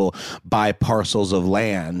where people buy parcels of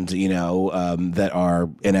land, that are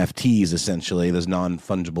NFTs, essentially, those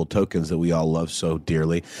non-fungible tokens that we all love so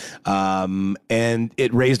dearly. And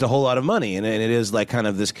it raised a whole lot of money. And it is like kind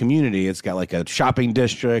of this community. It's got like a shopping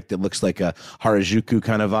district. It looks like a Harajuku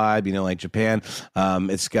kind of vibe, like Japan.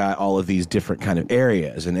 It's got all of these different kind of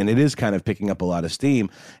areas. And it is kind of picking up a lot of steam.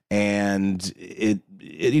 And it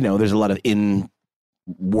there's a lot of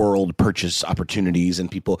world purchase opportunities, and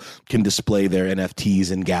people can display their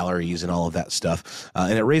NFTs in galleries and all of that stuff.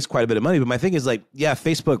 And it raised quite a bit of money. But my thing is like, yeah,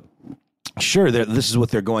 Facebook, sure, this is what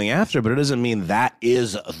they're going after, but it doesn't mean that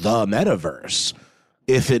is the metaverse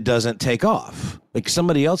if it doesn't take off. Like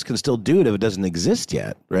somebody else can still do it if it doesn't exist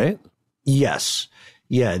yet, right? Yes.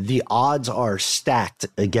 Yeah, the odds are stacked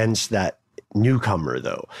against that newcomer,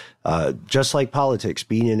 though. Just like politics,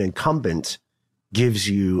 being an incumbent gives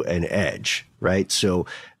you an edge, right? So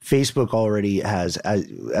Facebook already has,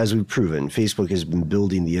 as we've proven, Facebook has been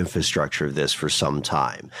building the infrastructure of this for some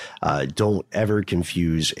time. Don't ever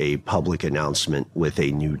confuse a public announcement with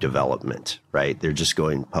a new development, right? They're just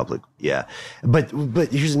going public. Yeah. But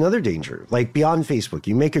here's another danger, like beyond Facebook.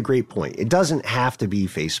 You make a great point. It doesn't have to be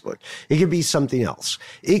Facebook. It could be something else.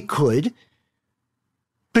 It could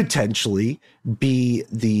potentially be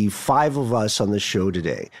the five of us on the show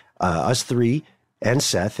today, us three, and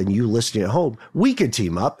Seth, and you listening at home, we could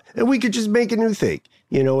team up and we could just make a new thing.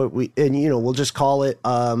 We'll just call it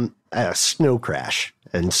a Snow Crash,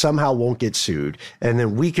 and somehow won't get sued. And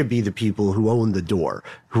then we could be the people who own the door,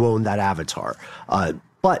 who own that avatar.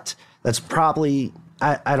 But that's probably,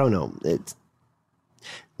 I don't know. It's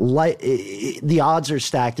the odds are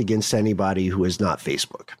stacked against anybody who is not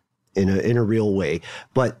Facebook in a real way.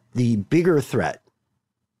 But the bigger threat,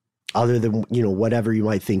 other than, whatever you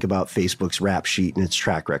might think about Facebook's rap sheet and its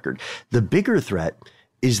track record, the bigger threat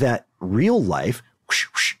is that real life,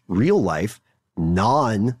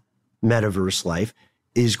 non-metaverse life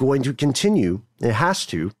is going to continue. It has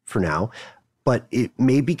to for now, but it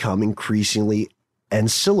may become increasingly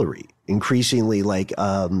ancillary, increasingly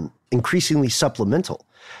supplemental.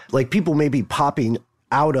 Like people may be popping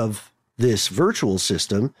out of this virtual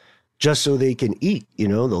system just so they can eat,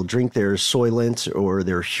 they'll drink their Soylent or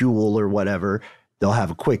their Huel or whatever. They'll have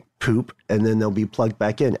a quick poop and then they'll be plugged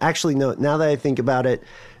back in. Actually, no, now that I think about it,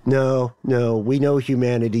 no, we know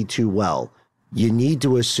humanity too well. You need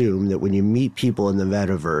to assume that when you meet people in the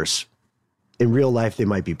metaverse, in real life, they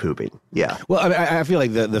might be pooping. Yeah. Well, I feel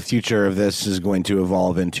like the future of this is going to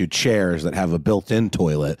evolve into chairs that have a built-in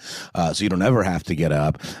toilet, so you don't ever have to get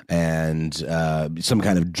up, and some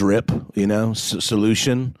kind of drip,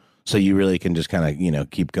 solution. So you really can just kind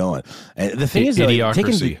of, keep going. And the thing is,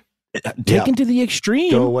 idiocracy. Taken to the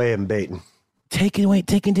extreme. Go away and Baton. Taken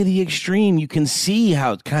to the extreme. You can see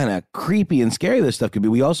how kind of creepy and scary this stuff could be.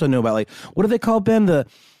 We also know about, like, what do they call, Ben?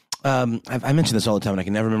 I mention this all the time, and I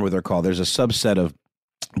can never remember what they're called. There's a subset of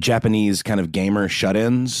Japanese kind of gamer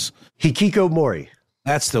shut-ins. Hikikomori.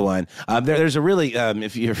 That's the one. There's a really,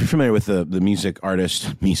 if you're familiar with the music artist,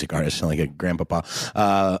 sound like a grandpapa,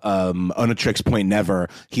 Onatrix Point Never,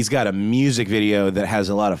 he's got a music video that has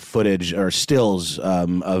a lot of footage or stills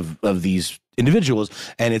of these individuals,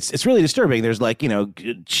 and it's really disturbing. There's like,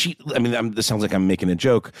 this sounds like I'm making a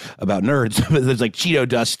joke about nerds, but there's like Cheeto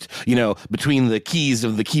dust, between the keys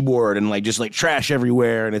of the keyboard and like just like trash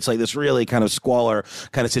everywhere, and it's like this really kind of squalor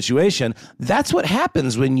kind of situation. That's what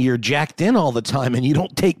happens when you're jacked in all the time and you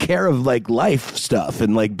don't take care of like life stuff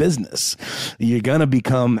and like business. You're gonna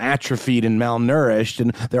become atrophied and malnourished,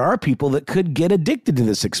 and there are people that could get addicted to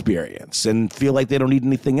this experience and feel like they don't need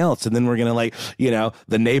anything else, and then we're gonna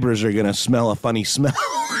the neighbors are gonna smell a funny smell.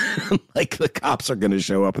 Like the cops are going to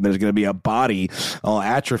show up and there's going to be a body all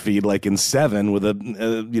atrophied like in Seven with a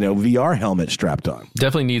VR helmet strapped on.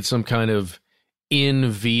 Definitely need some kind of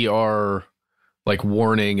in VR like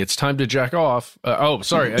warning, it's time to jack off.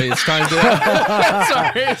 Sorry, it's time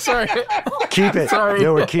to. sorry. Keep it. Sorry.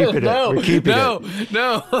 No, we're keeping it. We're keeping it.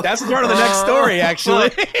 No. That's part of the next story, actually.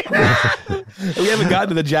 We haven't gotten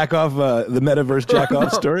to the the metaverse jack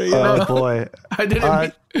off story yet. Oh boy, I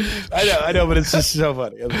didn't. I know, but it's just so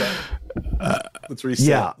funny. Let's reset.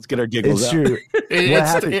 Yeah, let's get our giggles it's out. true.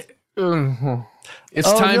 It's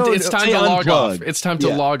time to log off. It's time to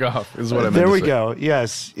Yeah. log off, is what I meant There to we say. go.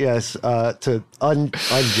 Yes. To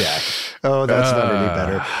unjack. Oh, that's not any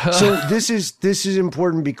better. So this is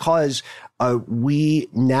important because we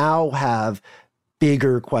now have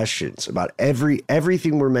bigger questions about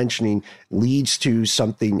everything we're mentioning leads to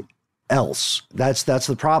something else. That's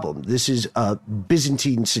the problem. This is a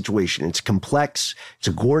Byzantine situation. It's complex. It's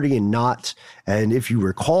a Gordian knot. And if you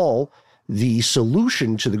recall, the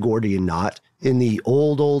solution to the Gordian knot in the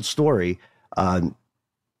old story,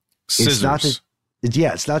 Scissors.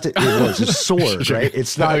 It's not to, it was a sword, right?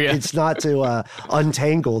 It's not, yeah. It's not to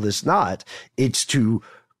untangle this knot. It's to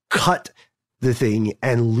cut the thing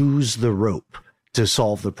and lose the rope to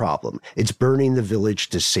solve the problem. It's burning the village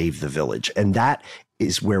to save the village. And that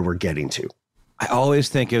is where we're getting to. I always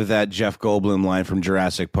think of that Jeff Goldblum line from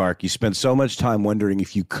Jurassic Park. You spend so much time wondering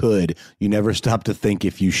if you could, you never stop to think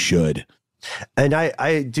if you should. And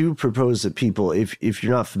I do propose that people, if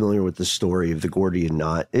you're not familiar with the story of the Gordian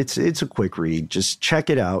knot, it's a quick read. Just check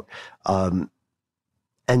it out, and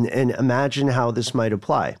imagine how this might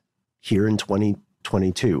apply here in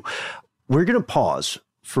 2022. We're going to pause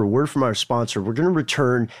for a word from our sponsor. We're going to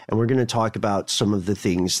return, and we're going to talk about some of the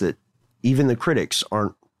things that even the critics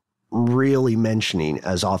aren't really mentioning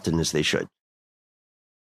as often as they should.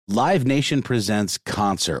 Live Nation presents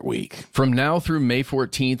Concert Week. From now through May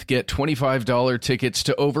 14th, get $25 tickets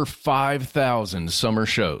to over 5,000 summer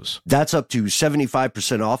shows. That's up to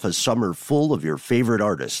 75% off a summer full of your favorite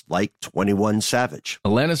artists, like 21 Savage,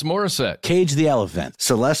 Alanis Morissette, Cage the Elephant,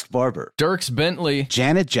 Celeste Barber, Dierks Bentley,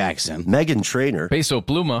 Janet Jackson, Meghan Trainor, Peso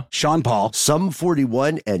Pluma, Sean Paul, Sum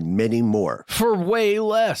 41, and many more. for way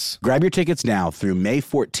less. Grab your tickets now through May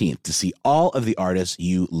 14th to see all of the artists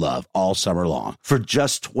you love all summer long. For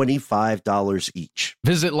just $25 each.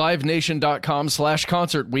 Visit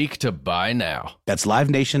livenation.com/concert week to buy now. That's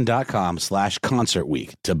livenation.com/concert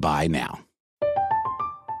week to buy now.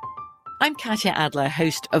 I'm Katya Adler,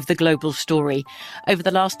 host of The Global Story. Over the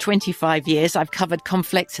last 25 years, I've covered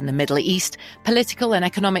conflicts in the Middle East, political and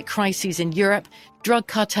economic crises in Europe, drug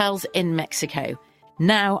cartels in Mexico.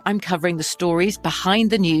 Now I'm covering the stories behind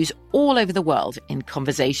the news all over the world in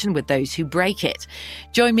conversation with those who break it.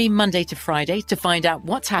 Join me Monday to Friday to find out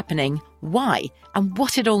what's happening, why, and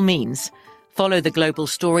what it all means. Follow The Global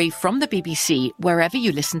Story from the BBC wherever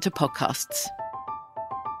you listen to podcasts.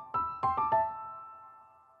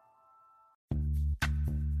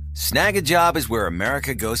 Snag a Job is where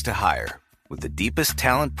America goes to hire, with the deepest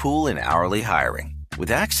talent pool in hourly hiring. With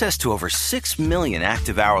access to over 6 million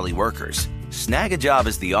active hourly workers, Snag a Job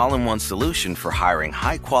is the all-in-one solution for hiring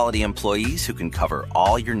high-quality employees who can cover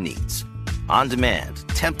all your needs. On demand,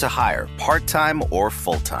 temp to hire, part-time or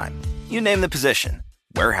full-time. You name the position.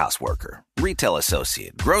 Warehouse worker, retail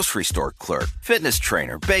associate, grocery store clerk, fitness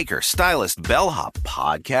trainer, baker, stylist, bellhop,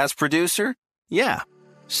 podcast producer. Yeah,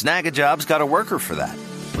 Snag a Job's got a worker for that.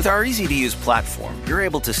 With our easy-to-use platform, you're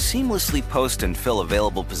able to seamlessly post and fill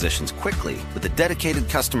available positions quickly with a dedicated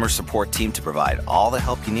customer support team to provide all the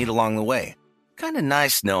help you need along the way. Kind of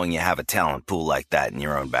nice knowing you have a talent pool like that in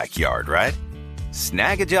your own backyard, right?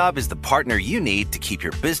 Snag a Job is the partner you need to keep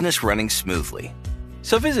your business running smoothly.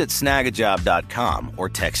 So visit snagajob.com or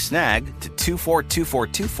text snag to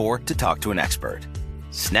 242424 to talk to an expert.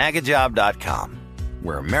 Snagajob.com,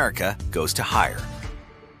 where America goes to hire.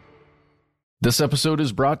 This episode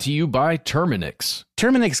is brought to you by Terminix.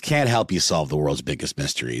 Terminix can't help you solve the world's biggest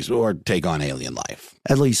mysteries or take on alien life.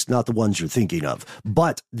 At least not the ones you're thinking of.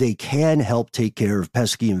 But they can help take care of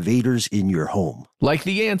pesky invaders in your home. Like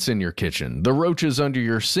the ants in your kitchen, the roaches under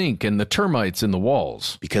your sink, and the termites in the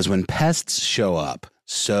walls. Because when pests show up,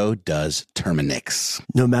 so does Terminix.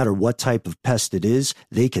 No matter what type of pest it is,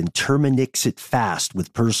 they can Terminix it fast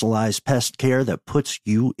with personalized pest care that puts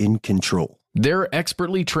you in control. Their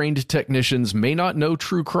expertly trained technicians may not know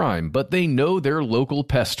true crime, but they know their local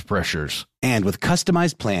pest pressures. And with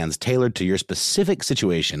customized plans tailored to your specific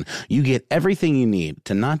situation, you get everything you need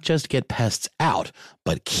to not just get pests out,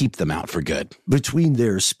 but keep them out for good. Between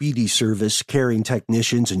their speedy service, caring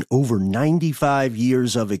technicians, and over 95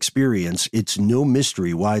 years of experience, it's no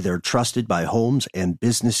mystery why they're trusted by homes and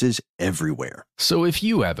businesses everywhere. So if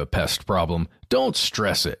you have a pest problem, don't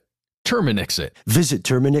stress it. Terminix it. Visit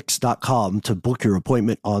Terminix.com to book your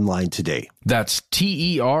appointment online today. That's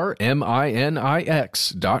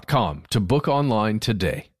TERMINIX.com to book online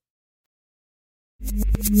today.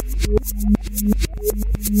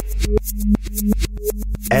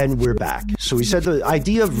 And we're back. So we said the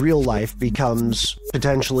idea of real life becomes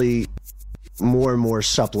potentially more and more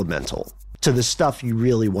supplemental to the stuff you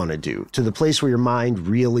really want to do, to the place where your mind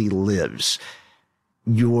really lives.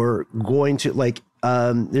 You're going to, like,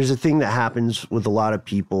 there's a thing that happens with a lot of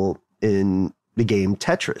people in the game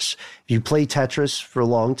Tetris. If you play Tetris for a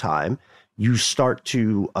long time, you start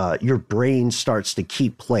to, your brain starts to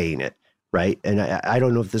keep playing it, right? And I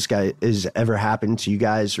don't know if this guy has ever happened to you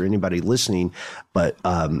guys or anybody listening, but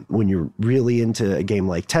when you're really into a game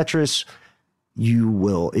like Tetris, you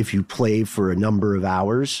will, if you play for a number of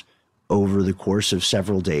hours over the course of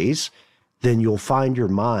several days, then you'll find your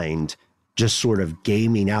mind just sort of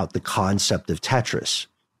gaming out the concept of Tetris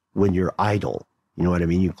when you're idle. You know what I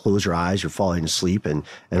mean? You close your eyes, you're falling asleep, and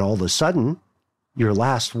all of a sudden, your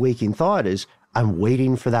last waking thought is, I'm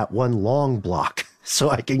waiting for that one long block so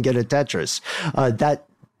I can get a Tetris.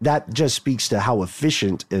 That just speaks to how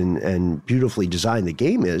efficient and beautifully designed the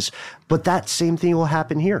game is. But that same thing will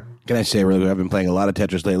happen here. Can I say really quick, I've been playing a lot of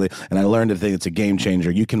Tetris lately, and I learned a thing that's a game changer.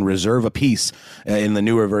 You can reserve a piece in the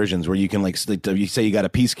newer versions where you can, like, you say you got a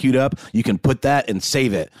piece queued up, you can put that and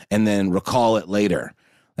save it and then recall it later.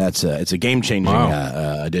 It's a game-changing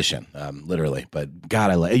addition, literally. But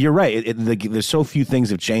God, you're right. There's so few things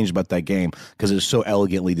have changed about that game because it's so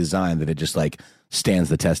elegantly designed that it just like stands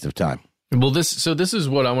the test of time. Well, this is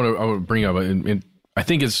what I want to bring up, and I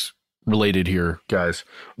think it's related here, guys.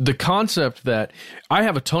 The concept that I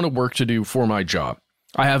have a ton of work to do for my job.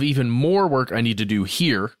 I have even more work I need to do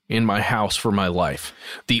here in my house for my life.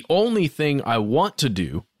 The only thing I want to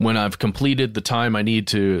do when I've completed the time I need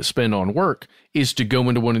to spend on work is to go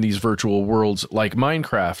into one of these virtual worlds like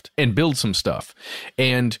Minecraft and build some stuff.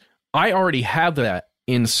 And I already have that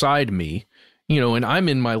inside me, and I'm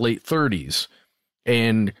in my late 30s.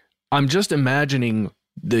 And I'm just imagining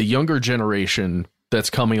the younger generation that's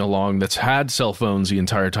coming along that's had cell phones the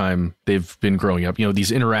entire time they've been growing up, these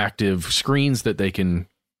interactive screens that they can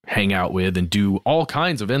hang out with and do all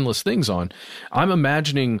kinds of endless things on. I'm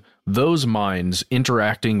imagining those minds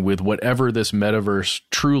interacting with whatever this metaverse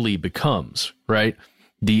truly becomes, right?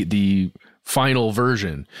 The final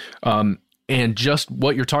version. And just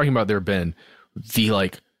what you're talking about there, Ben, the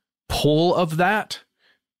like pull of that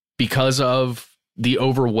because of the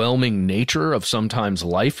overwhelming nature of sometimes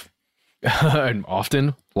life and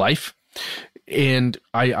often life. And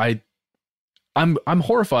I'm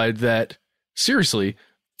horrified that, seriously,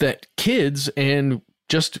 that kids and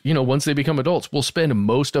just, once they become adults will spend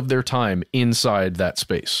most of their time inside that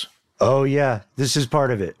space. Oh yeah. This is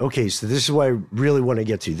part of it. Okay. So this is what I really want to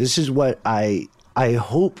get to. This is what I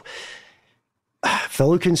hope,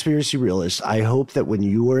 fellow conspiracy realists, I hope that when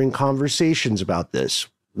you are in conversations about this,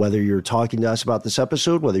 whether you're talking to us about this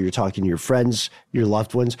episode, whether you're talking to your friends, your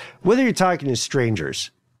loved ones, whether you're talking to strangers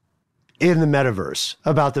in the metaverse,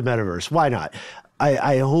 about the metaverse, why not?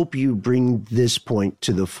 I hope you bring this point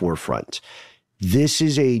to the forefront. This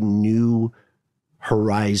is a new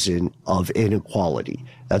horizon of inequality.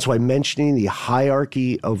 That's why mentioning the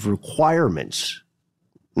hierarchy of requirements,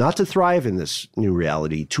 not to thrive in this new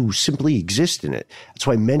reality, to simply exist in it. That's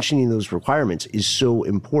why mentioning those requirements is so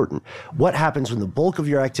important. What happens when the bulk of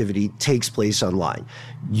your activity takes place online?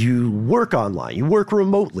 You work online, you work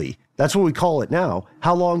remotely. That's what we call it now.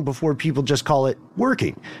 How long before people just call it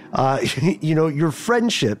working? Your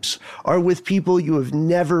friendships are with people you have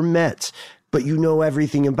never met, but you know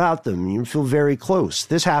everything about them. You feel very close.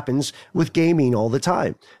 This happens with gaming all the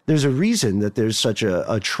time. There's a reason that there's such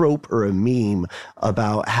a trope or a meme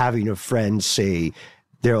about having a friend say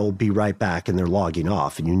they'll be right back and they're logging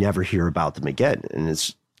off and you never hear about them again. And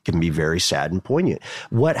it can be very sad and poignant.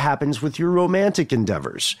 What happens with your romantic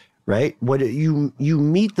endeavors, right? What you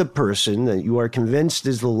meet the person that you are convinced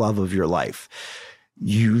is the love of your life.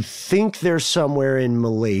 You think they're somewhere in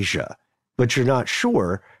Malaysia, but you're not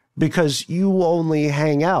sure, because you only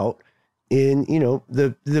hang out in,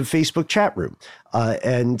 the Facebook chat room.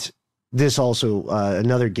 And this also,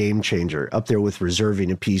 another game changer up there with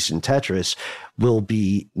reserving a piece in Tetris, will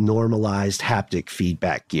be normalized haptic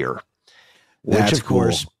feedback gear. Which, of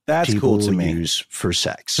course, that's cool to me. Use for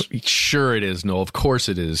sex. Sure it is, Noel. Of course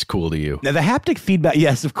it is cool to you. Now, the haptic feedback,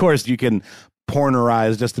 yes, of course, you can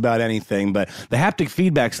pornerize just about anything, but the haptic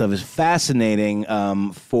feedback stuff is fascinating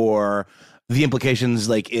for the implications,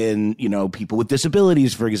 like in, people with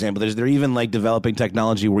disabilities, for example. They're even like developing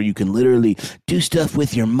technology where you can literally do stuff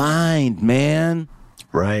with your mind, man.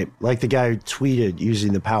 Right. Like the guy who tweeted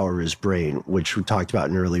using the power of his brain, which we talked about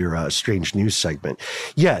in an earlier Strange News segment.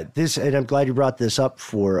 Yeah, and I'm glad you brought this up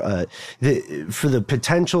for the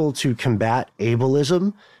potential to combat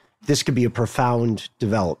ableism. This could be a profound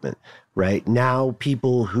development, right? Now,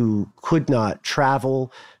 people who could not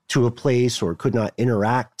travel to a place or could not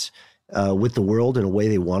interact with the world in a way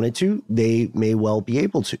they wanted to, they may well be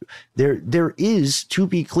able to. There is, to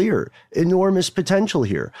be clear, enormous potential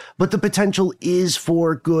here, but the potential is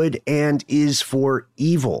for good and is for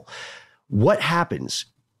evil. What happens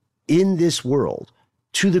in this world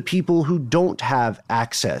to the people who don't have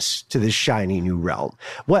access to this shiny new realm?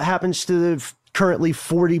 What happens to the currently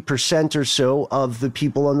 40% or so of the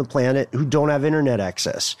people on the planet who don't have internet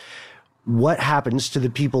access? What happens to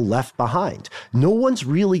the people left behind? No one's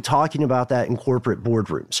really talking about that in corporate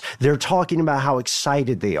boardrooms. They're talking about how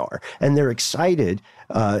excited they are. And they're excited,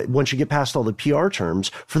 once you get past all the PR terms,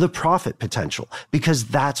 for the profit potential, because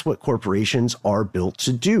that's what corporations are built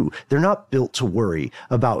to do. They're not built to worry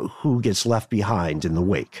about who gets left behind in the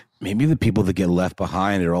wake. Maybe the people that get left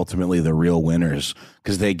behind are ultimately the real winners,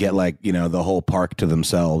 because they get the whole park to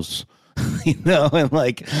themselves.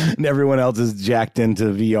 And everyone else is jacked into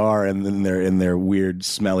VR and then they're in their weird,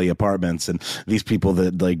 smelly apartments. And these people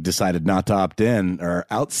that decided not to opt in are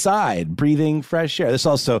outside breathing fresh air. This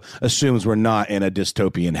also assumes we're not in a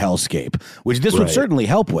dystopian hellscape, which this would certainly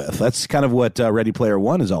help with. That's kind of what Ready Player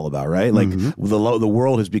One is all about, right? The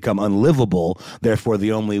world has become unlivable. Therefore,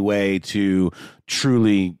 the only way to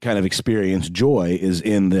truly kind of experience joy is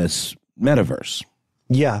in this metaverse.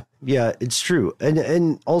 Yeah, it's true.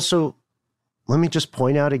 And also, let me just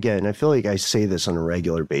point out again, I feel like I say this on a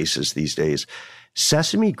regular basis these days,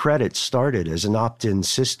 Sesame Credits started as an opt-in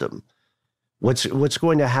system. What's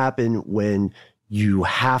going to happen when you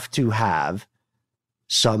have to have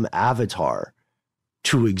some avatar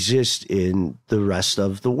to exist in the rest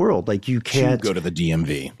of the world? Like, you can't go to the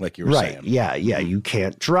DMV, like you were saying. Yeah, you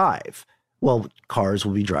can't drive. Well, cars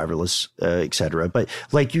will be driverless, et cetera. But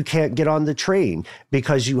you can't get on the train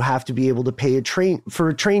because you have to be able to pay a train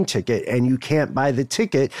ticket, and you can't buy the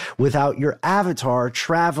ticket without your avatar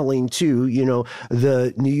traveling to,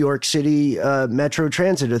 the New York City Metro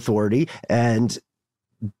Transit Authority and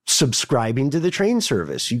subscribing to the train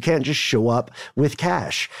service. You can't just show up with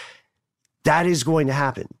cash. That is going to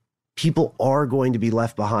happen. People are going to be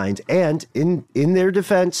left behind. And in their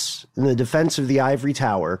defense, in the defense of the ivory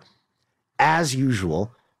tower, as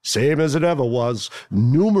usual, same as it ever was,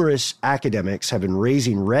 numerous academics have been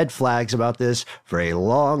raising red flags about this for a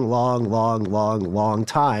long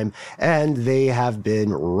time, and they have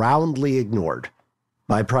been roundly ignored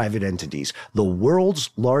by private entities. The world's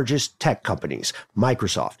largest tech companies,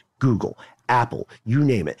 Microsoft, Google, Apple, you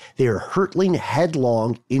name it, they are hurtling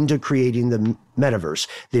headlong into creating the metaverse.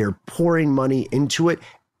 They are pouring money into it,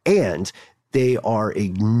 and they are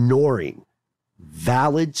ignoring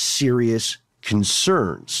valid, serious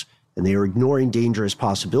concerns, and they are ignoring dangerous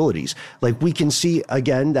possibilities. We can see,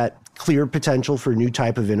 again, that clear potential for a new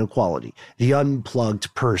type of inequality, the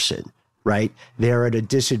unplugged person, right? They're at a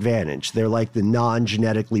disadvantage. They're like the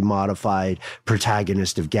non-genetically modified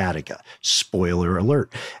protagonist of Gattaca. Spoiler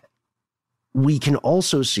alert. We can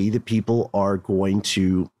also see that people are going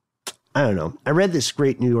to, I don't know. I read this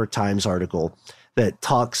great New York Times article that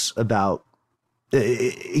talks about,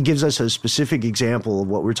 it gives us a specific example of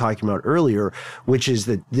what we were talking about earlier, which is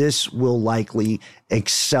that this will likely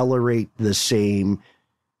accelerate the same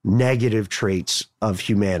negative traits of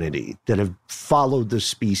humanity that have followed the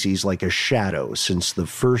species like a shadow since the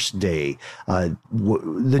first day. The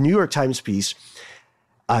New York Times piece,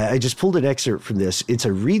 I just pulled an excerpt from this. It's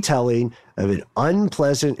a retelling of an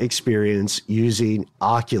unpleasant experience using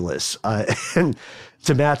Oculus. And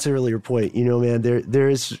to Matt's earlier point, man,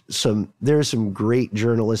 there's some great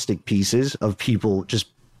journalistic pieces of people just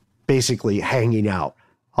basically hanging out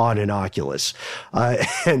on an Oculus.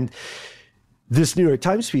 And this New York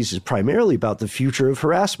Times piece is primarily about the future of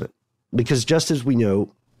harassment, because just as we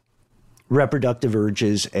know, reproductive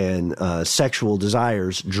urges and sexual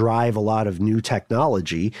desires drive a lot of new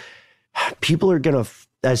technology. People are going to,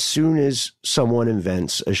 as soon as someone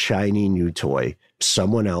invents a shiny new toy,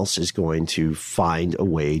 someone else is going to find a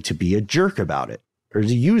way to be a jerk about it or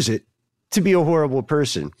to use it to be a horrible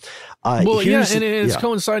person. And it's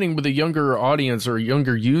coinciding with a younger audience or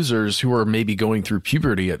younger users who are maybe going through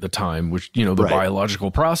puberty at the time, which, the biological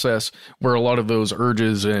process where a lot of those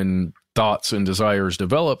urges and thoughts and desires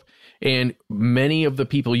develop. And many of the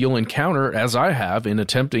people you'll encounter, as I have, in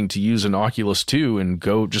attempting to use an Oculus 2 and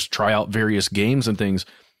go just try out various games and things,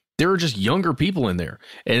 there are just younger people in there,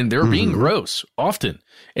 and they're being gross often.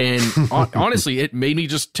 And honestly, it made me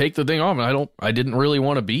just take the thing off. And I didn't really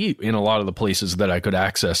want to be in a lot of the places that I could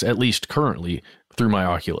access, at least currently, through my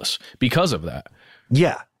Oculus because of that.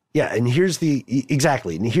 Yeah. Yeah. And here's the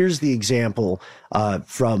example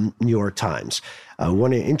from New York Times. I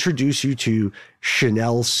want to introduce you to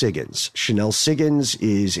Chanel Siggins. Chanel Siggins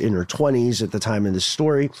is in her 20s at the time of this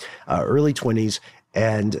story, early 20s.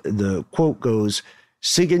 And the quote goes,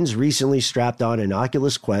 Siggins recently strapped on an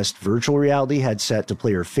Oculus Quest virtual reality headset to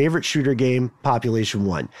play her favorite shooter game, Population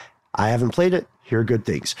 1. I haven't played it. Hear good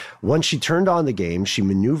things. Once she turned on the game, she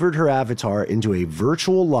maneuvered her avatar into a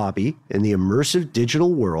virtual lobby in the immersive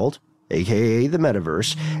digital world, aka the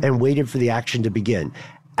metaverse, and waited for the action to begin.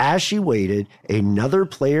 As she waited, another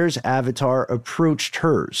player's avatar approached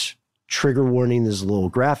hers. Trigger warning, this is a little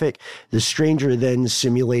graphic. The stranger then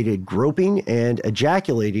simulated groping and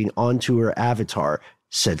ejaculating onto her avatar,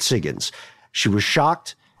 said Siggins. She was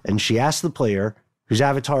shocked, and she asked the player, whose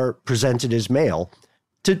avatar presented as male,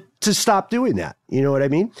 to stop doing that. You know what I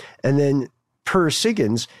mean? And then per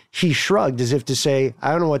Siggins, he shrugged as if to say,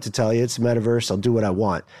 I don't know what to tell you. It's the metaverse. I'll do what I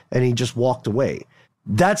want. And he just walked away.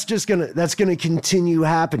 That's gonna continue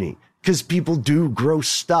happening because people do gross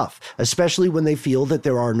stuff, especially when they feel that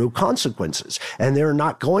there are no consequences. And there are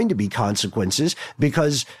not going to be consequences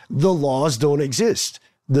because the laws don't exist.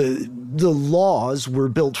 The laws were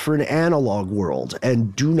built for an analog world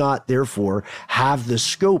and do not therefore have the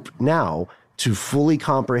scope now to fully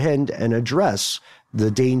comprehend and address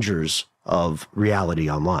the dangers of reality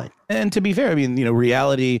online. And to be fair, I mean,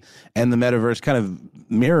 reality and the metaverse kind of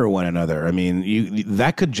mirror one another. I mean,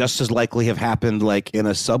 that could just as likely have happened like in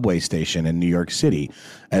a subway station in New York City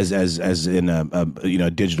as in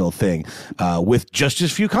a digital thing, with just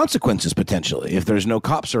as few consequences potentially if there's no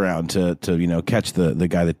cops around to catch the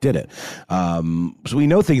guy that did it. So we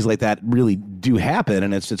know things like that really do happen,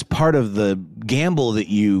 and it's part of the gamble that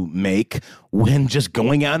you make when just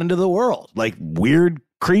going out into the world. Like, weird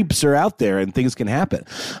creeps are out there and things can happen.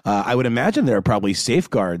 I would imagine there are probably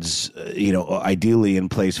safeguards, ideally in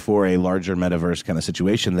place for a larger metaverse kind of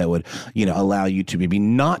situation that would, allow you to maybe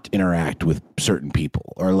not interact with certain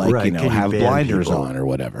people or have blinders on or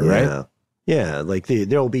whatever, right? Yeah, like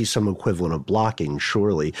there'll be some equivalent of blocking,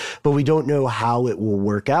 surely. But we don't know how it will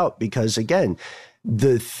work out because, again,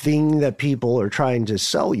 the thing that people are trying to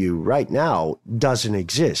sell you right now doesn't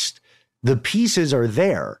exist. The pieces are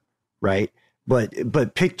there, right? But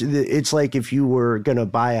it's like if you were going to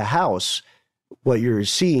buy a house, what you're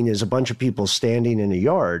seeing is a bunch of people standing in a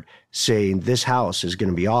yard saying, this house is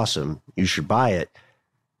going to be awesome. You should buy it.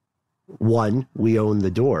 One, we own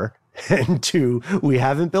the door. And two, we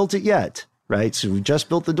haven't built it yet. Right. So we just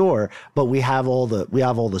built the door, but we have all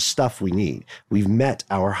the stuff we need. We've met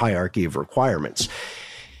our hierarchy of requirements.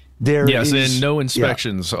 And no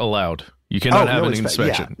inspections allowed. You cannot have an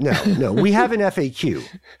inspection. Yeah, no. We have an FAQ.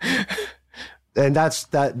 And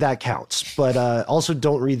that counts. But also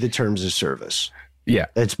don't read the terms of service. Yeah.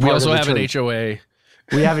 We also have an HOA.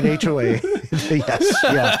 We have an HOA. Yes.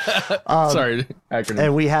 Yeah. Sorry, acronym.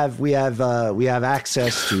 And we have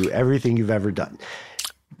access to everything you've ever done.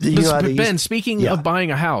 Ben, speaking of buying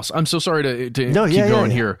a house, I'm so sorry to keep going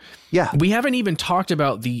here. Yeah. We haven't even talked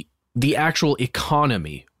about the actual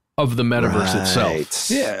economy of the metaverse itself.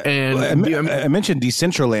 Yeah. And I mentioned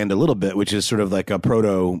Decentraland a little bit, which is sort of like a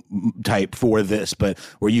prototype for this, but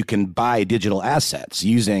where you can buy digital assets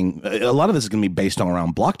using a lot of this is going to be based on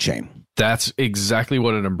around blockchain. That's exactly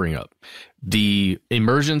what I'm bring up. The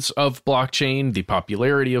emergence of blockchain, the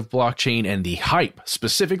popularity of blockchain, and the hype,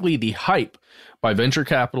 specifically the hype by venture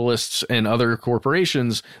capitalists and other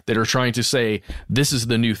corporations that are trying to say, this is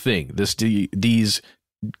the new thing. These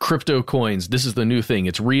crypto coins, this is the new thing.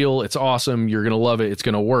 It's real. It's awesome. You're going to love it. It's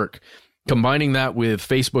going to work. Combining that with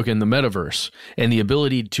Facebook and the metaverse and the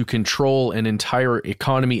ability to control an entire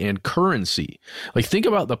economy and currency. Like, think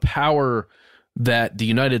about the power that the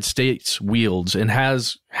United States wields and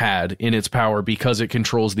has had in its power because it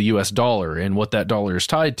controls the US dollar and what that dollar is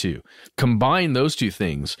tied to. Combine those two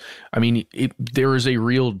things. I mean, there's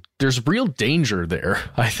real danger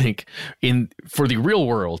there, I think, for the real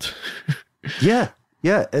world. Yeah.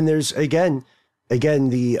 And there's again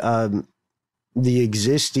the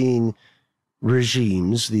existing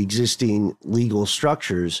regimes, the existing legal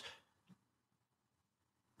structures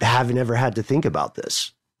haven't ever had to think about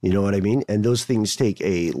this. You know what I mean? And those things take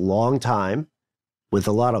a long time with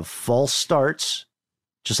a lot of false starts,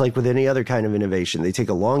 just like with any other kind of innovation. They take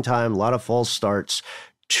a long time, a lot of false starts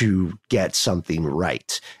to get something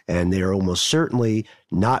right. And they're almost certainly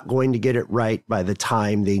not going to get it right by the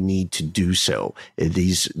time they need to do so.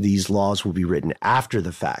 These laws will be written after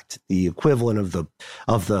the fact. The equivalent of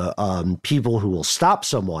the people who will stop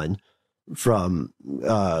someone from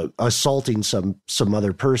assaulting some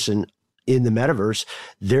other person in the metaverse,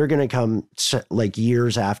 they're going to come like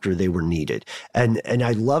years after they were needed. And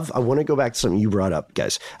I want to go back to something you brought up,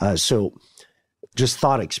 guys. So just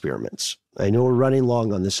thought experiments. I know we're running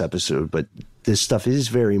long on this episode, but this stuff is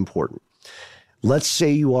very important. Let's say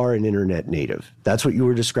you are an internet native. That's what you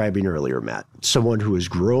were describing earlier, Matt. Someone who has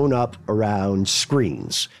grown up around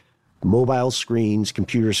screens, mobile screens,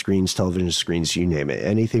 computer screens, television screens, you name it,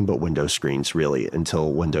 anything but window screens, really,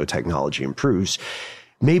 until window technology improves.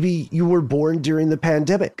 Maybe you were born during the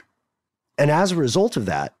pandemic. And as a result of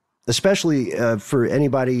that, especially for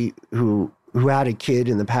anybody who had a kid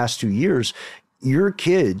in the past 2 years, your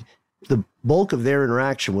kid, the bulk of their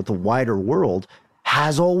interaction with the wider world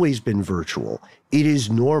has always been virtual. It is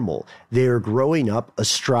normal. They are growing up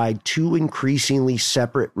astride two increasingly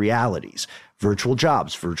separate realities: virtual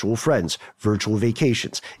jobs, virtual friends, virtual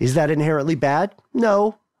vacations. Is that inherently bad?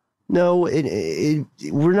 No. We're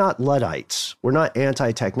not Luddites. We're not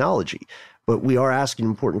anti-technology, but we are asking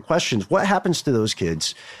important questions. What happens to those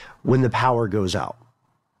kids when the power goes out?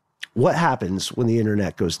 What happens when the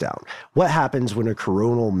internet goes down? What happens when a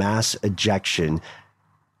coronal mass ejection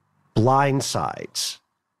blindsides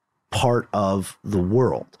part of the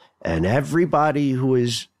world? And everybody who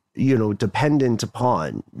is, dependent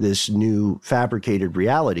upon this new fabricated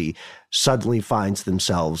reality suddenly finds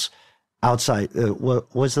themselves outside.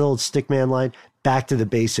 What was the old Stickman line? Back to the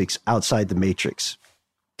basics, outside the matrix.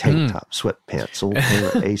 Tank top, sweatpants, old pair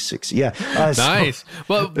of Asics. Yeah. Nice.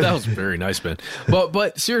 Well, that was very nice, Ben.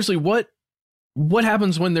 But seriously, what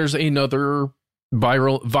happens when there's another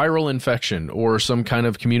viral infection or some kind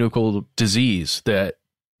of communicable disease that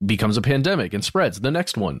becomes a pandemic and spreads? The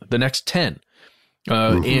next one, the next 10.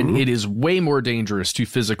 And it is way more dangerous to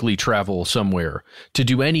physically travel somewhere, to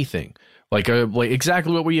do anything. Like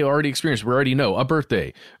exactly what we already experienced. We already know: a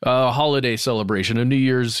birthday, a holiday celebration, a New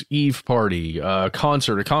Year's Eve party, a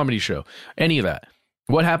concert, a comedy show, any of that.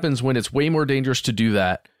 What happens when it's way more dangerous to do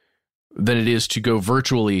that than it is to go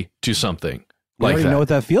virtually to something like that? We know what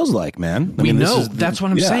that feels like, man. That's what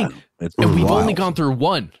I'm saying. And we've only gone through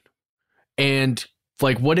one. And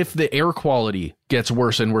what if the air quality gets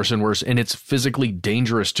worse and worse and worse, and it's physically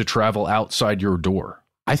dangerous to travel outside your door?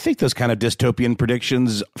 I think those kind of dystopian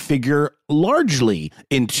predictions figure largely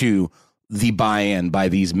into the buy-in by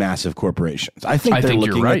these massive corporations. I think they're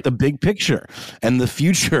looking at the big picture and the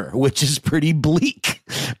future, which is pretty bleak,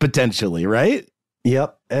 potentially, right?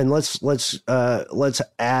 Yep. And let's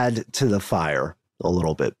add to the fire a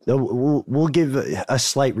little bit. We'll give a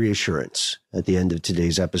slight reassurance at the end of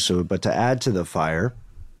today's episode, but to add to the fire,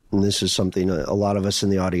 and this is something a lot of us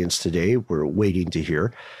in the audience today were waiting to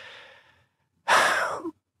hear.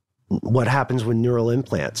 What happens when neural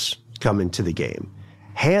implants come into the game?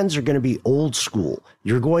 Hands are going to be old school.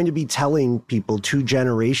 You're going to be telling people 2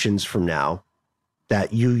 generations from now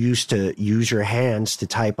that you used to use your hands to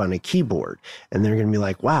type on a keyboard. And they're going to be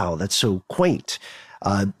like, wow, that's so quaint.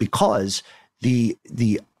 Because the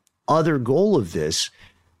other goal of this,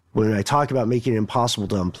 when I talk about making it impossible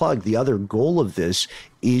to unplug, the other goal of this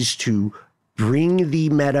is to bring the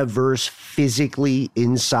metaverse physically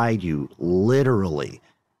inside you, literally.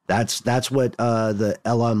 That's what the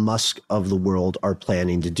Elon Musk of the world are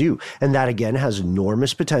planning to do. And that, again, has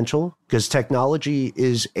enormous potential because technology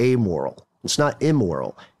is amoral. It's not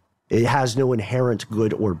immoral. It has no inherent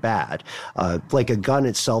good or bad. Like a gun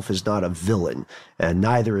itself is not a villain, and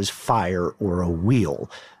neither is fire or a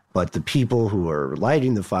wheel. But the people who are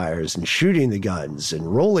lighting the fires and shooting the guns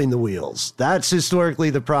and rolling the wheels, that's historically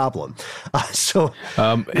the problem.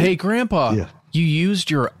 Hey, Grandpa, you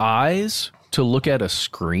used your eyes to look at a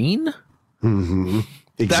screen? Mm-hmm.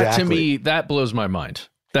 Exactly. That, to me, that blows my mind.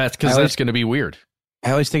 That's because that's going to be weird.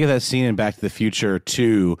 I always think of that scene in Back to the Future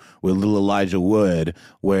 2 with little Elijah Wood,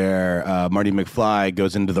 where Marty McFly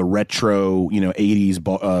goes into the retro,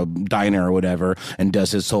 80s diner or whatever, and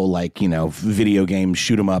does his whole video game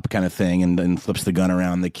shoot 'em up kind of thing, and then flips the gun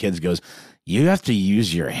around. And the kids goes, "You have to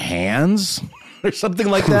use your hands?" or something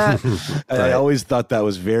like that. Right. I always thought that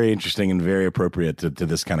was very interesting and very appropriate to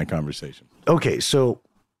this kind of conversation. Okay, so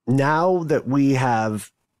now that we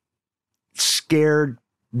have scared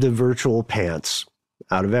the virtual pants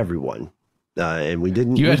out of everyone, and we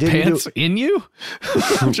didn't. You had pants in you?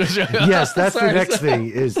 Yes, that's the next thing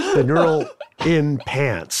is the neural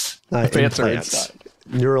implants. Pants are inside.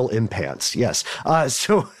 Neural implants. Yes.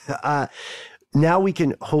 now we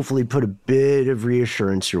can hopefully put a bit of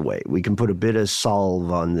reassurance your way. We can put a bit of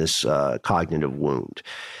salve on this cognitive wound.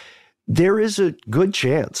 There is a good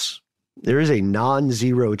chance, there is a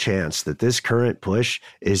non-zero chance that this current push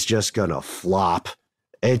is just going to flop.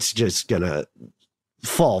 It's just going to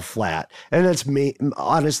fall flat. And that's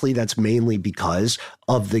honestly, that's mainly because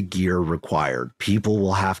of the gear required. People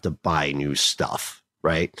will have to buy new stuff,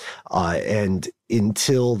 right? And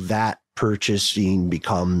until that purchasing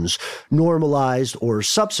becomes normalized or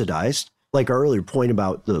subsidized, like our earlier point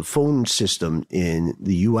about the phone system in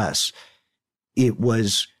the US, it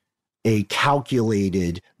was a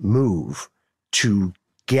calculated move to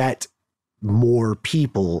get more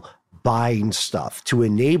people buying stuff, to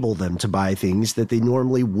enable them to buy things that they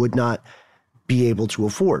normally would not be able to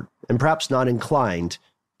afford and perhaps not inclined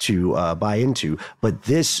to buy into. But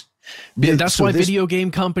that's why video game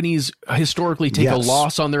companies historically take a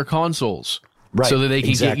loss on their consoles, right, so that they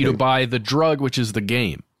can get you to buy the drug, which is the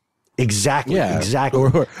game. Exactly. Yeah,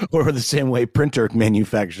 exactly. Or the same way printer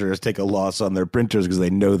manufacturers take a loss on their printers because they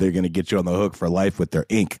know they're going to get you on the hook for life with their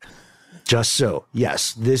ink. Just so.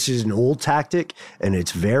 Yes, this is an old tactic, and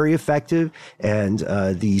it's very effective. And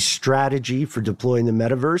the strategy for deploying the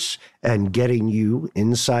metaverse and getting you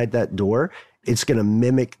inside that door, it's going to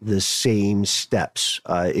mimic the same steps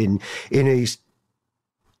in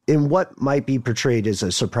what might be portrayed as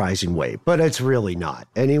a surprising way, but it's really not.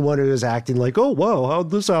 Anyone who is acting like, oh, whoa,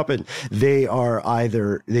 how'd this happen? They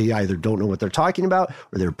either don't know what they're talking about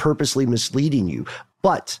or they're purposely misleading you.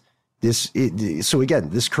 But so again,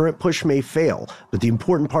 this current push may fail, but the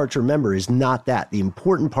important part to remember is not that. The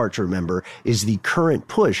important part to remember is the current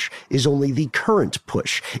push is only the current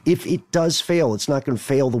push. If it does fail, it's not going to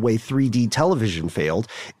fail the way 3D television failed.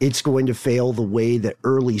 It's going to fail the way that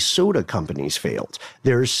early soda companies failed.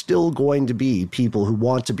 There's still going to be people who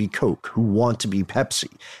want to be Coke, who want to be Pepsi,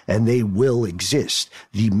 and they will exist.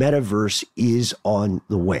 The metaverse is on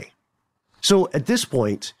the way. So at this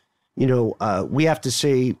point, we have to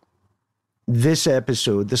say, this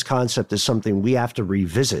episode, this concept is something we have to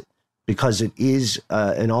revisit because it is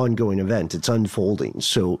an ongoing event. It's unfolding.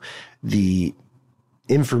 So the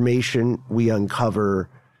information we uncover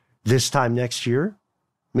this time next year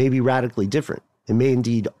may be radically different. It may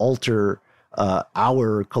indeed alter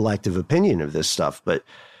our collective opinion of this stuff. But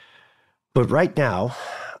right now,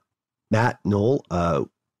 Matt, Noel,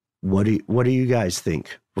 what do you guys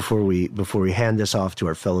think before we hand this off to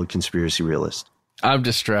our fellow conspiracy realist? I'm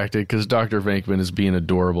distracted because Dr. Venkman is being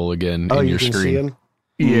adorable again in your screen. See him?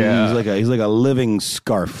 Yeah, he's like a living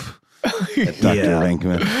scarf. Dr.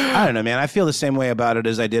 Venkman. I don't know, man. I feel the same way about it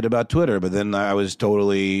as I did about Twitter, but then I was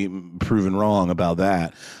totally proven wrong about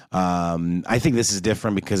that. I think this is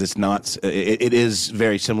different because it's not. It is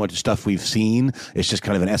very similar to stuff we've seen. It's just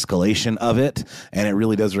kind of an escalation of it, and it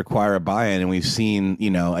really does require a buy-in. And we've seen,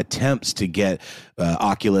 attempts to get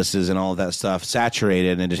Oculuses and all of that stuff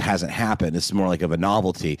saturated, and it just hasn't happened. It's more like of a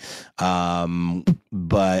novelty.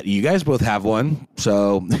 But you guys both have one,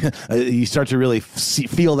 so you start to really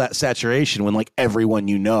feel that saturation when like everyone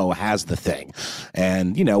has the thing.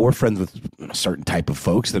 And we're friends with a certain type of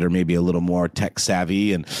folks that are maybe a little more tech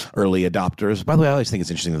savvy and early adopters. By the way, I always think it's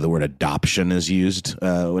interesting that the word adoption is used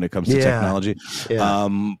when it comes to technology. Yeah.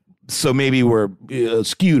 So maybe we're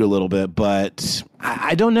skewed a little bit, but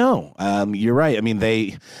I don't know. You're right. I mean,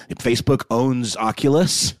 Facebook owns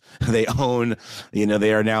Oculus. They own,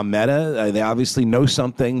 they are now Meta. They obviously know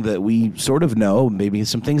something that we sort of know, maybe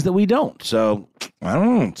some things that we don't. So I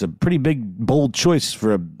don't know. It's a pretty big, bold choice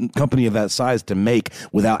for a company of that size to make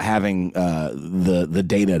without having the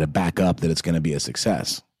data to back up that it's going to be a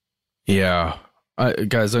success. Yeah.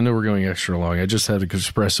 Guys, I know we're going extra long. I just had to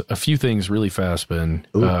express a few things really fast, Ben.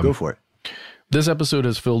 Go for it. This episode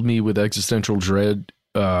has filled me with existential dread,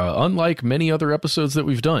 unlike many other episodes that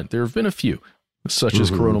we've done. There have been a few, such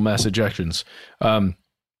as coronal mass ejections.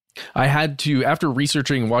 I had to, after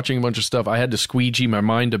researching and watching a bunch of stuff, I had to squeegee my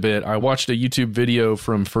mind a bit. I watched a YouTube video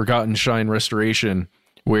from Forgotten Shine Restoration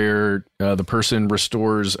where the person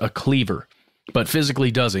restores a cleaver, but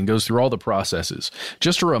physically doesn't, goes through all the processes,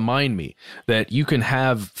 just to remind me that you can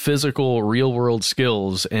have physical real world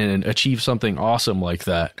skills and achieve something awesome like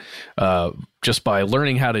that just by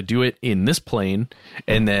learning how to do it in this plane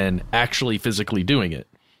and then actually physically doing it.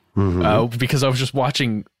 Because I was just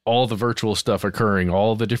watching all the virtual stuff occurring,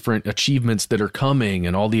 all the different achievements that are coming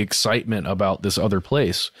and all the excitement about this other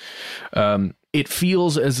place. It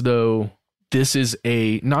feels as though this is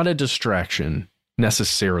not a distraction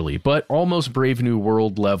necessarily, but almost Brave New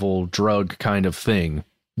World level drug kind of thing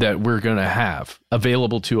that we're going to have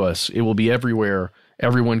available to us. It will be everywhere.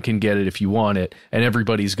 Everyone can get it if you want it, and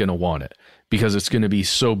everybody's going to want it. because it's going to be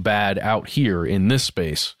so bad out here in this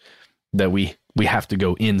space that we have to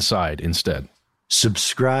go inside instead.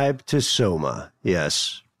 Subscribe to Soma.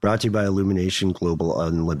 Yes. Brought to you by Illumination Global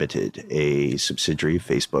Unlimited, a subsidiary of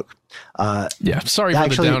Facebook. Sorry for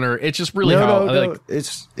the downer. It's just really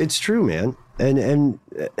it's true, man. And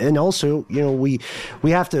also, you know, we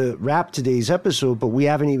have to wrap today's episode, but we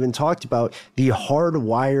haven't even talked about the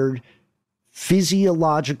hardwired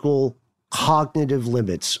physiological cognitive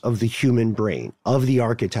limits of the human brain, of the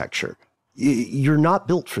architecture. You're not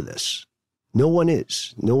built for this. No one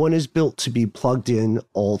is. No one is built to be plugged in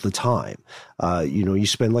all the time. You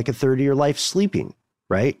spend like a third of your life sleeping,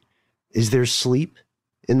 right? Is there sleep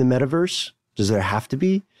in the metaverse? Does there have to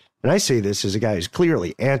be? And I say this as a guy who's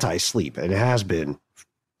clearly anti-sleep and has been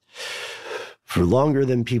for longer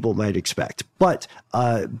than people might expect. But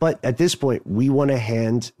at this point, we want to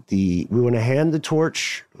hand the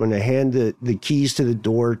torch, we want to hand the keys to the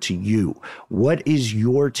door to you. What is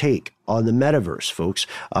your take on the metaverse, folks?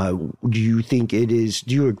 Do you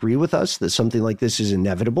agree with us that something like this is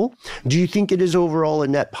inevitable? Do you think it is overall a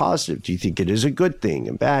net positive? Do you think it is a good thing,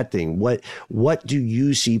 a bad thing? What do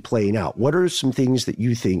you see playing out? What are some things that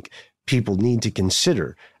you think people need to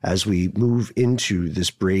consider as we move into this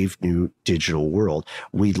brave new digital world?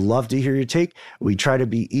 We'd love to hear your take. We try to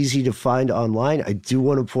be easy to find online. I do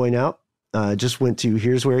want to point out, just went to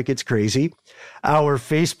Here's Where It Gets Crazy, our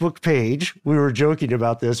Facebook page. We were joking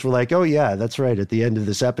about this. We're like, oh yeah, that's right. At the end of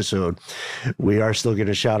this episode, we are still going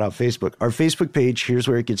to shout out Facebook. Our Facebook page, Here's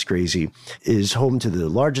Where It Gets Crazy, is home to the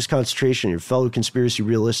largest concentration of your fellow conspiracy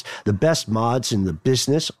realists, the best mods in the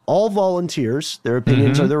business, all volunteers. Their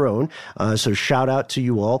opinions are their own. So shout out to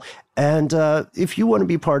you all. And if you want to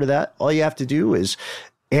be part of that, all you have to do is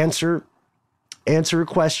answer a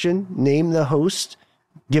question, name the host,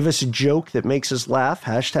 give us a joke that makes us laugh.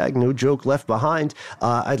 Hashtag no joke left behind.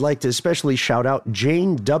 I'd like to especially shout out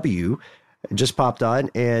Jane W. Just popped on.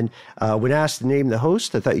 And when asked to name the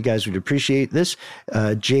host, I thought you guys would appreciate this.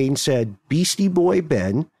 Jane said, Beastie Boy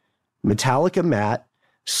Ben, Metallica Matt,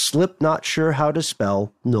 Slip not sure how to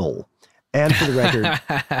spell Noel. And for the record,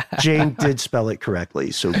 Jane did spell it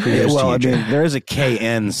correctly. So kudos to you, Jane. There is a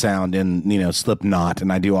KN sound in, Slipknot,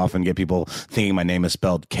 and I do often get people thinking my name is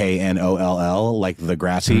spelled KNOLL, like the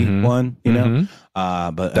grassy one, know.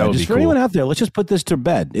 But just for anyone out there, let's just put this to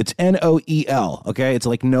bed. It's NOEL, okay? It's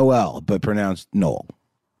like Noel, but pronounced Noel.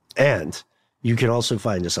 And you can also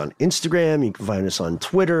find us on Instagram. You can find us on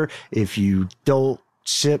Twitter. If you don't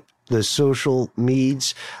sip the social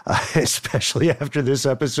meds, especially after this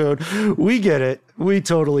episode, we get it. We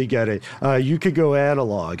totally get it. You could go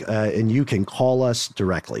analog and you can call us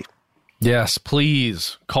directly. Yes,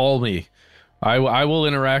 please call me. I will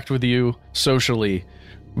interact with you socially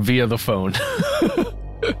via the phone.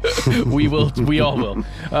 We all will.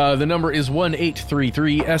 The number is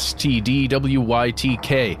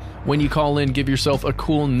 1-833-STDWYTK. When you call in, give yourself a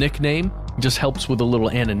cool nickname. Just helps with a little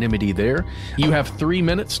anonymity there. You have 3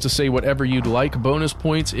 minutes to say whatever you'd like. Bonus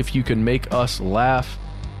points if you can make us laugh.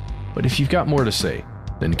 But if you've got more to say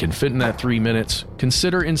than can fit in that 3 minutes,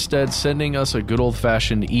 consider instead sending us a good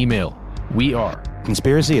old-fashioned email. We are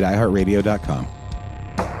conspiracy@iheartradio.com.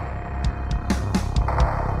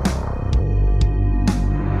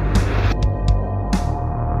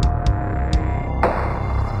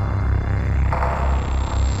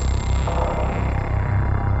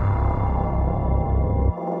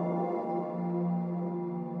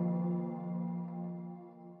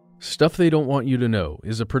 Stuff They Don't Want You to Know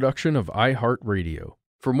is a production of iHeartRadio.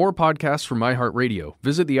 For more podcasts from iHeartRadio,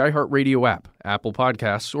 visit the iHeartRadio app, Apple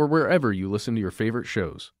Podcasts, or wherever you listen to your favorite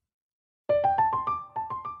shows.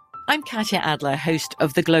 I'm Katya Adler, host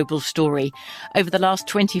of The Global Story. Over the last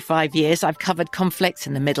 25 years, I've covered conflicts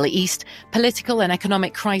in the Middle East, political and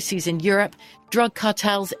economic crises in Europe, drug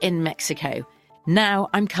cartels in Mexico. Now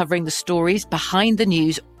I'm covering the stories behind the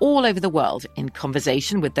news all over the world in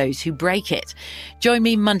conversation with those who break it. Join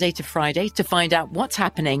me Monday to Friday to find out what's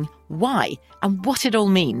happening, why, and what it all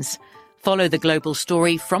means. Follow The Global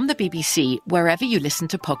Story from the BBC wherever you listen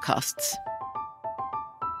to podcasts.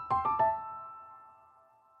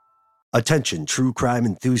 Attention, true crime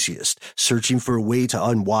enthusiast. Searching for a way to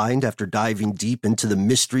unwind after diving deep into the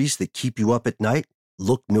mysteries that keep you up at night?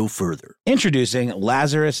 Look no further. Introducing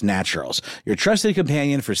Lazarus Naturals, your trusted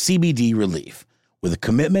companion for CBD relief. With a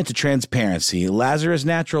commitment to transparency, Lazarus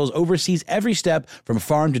Naturals oversees every step from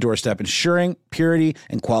farm to doorstep, ensuring purity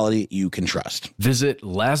and quality you can trust. Visit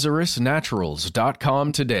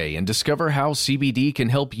LazarusNaturals.com today and discover how CBD can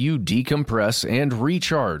help you decompress and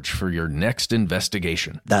recharge for your next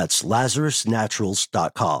investigation. That's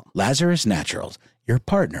LazarusNaturals.com. Lazarus Naturals, your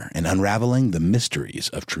partner in unraveling the mysteries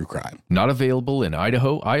of true crime. Not available in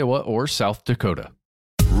Idaho, Iowa, or South Dakota.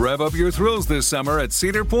 Rev up your thrills this summer at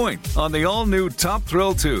Cedar Point on the all-new Top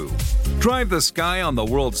Thrill 2. Drive the sky on the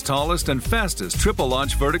world's tallest and fastest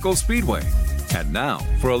triple-launch vertical speedway. And now,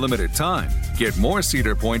 for a limited time, get more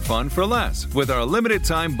Cedar Point fun for less with our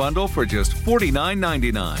limited-time bundle for just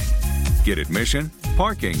 $49.99. Get admission,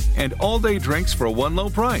 parking, and all-day drinks for one low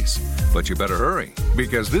price. But you better hurry,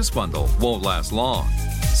 because this bundle won't last long.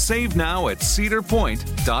 Save now at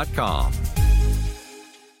cedarpoint.com.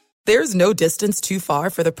 There's no distance too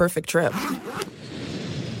far for the perfect trip.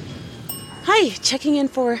 Hi, checking in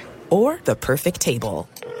for... Or the perfect table.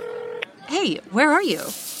 Hey, where are you?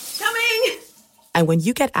 Coming! And when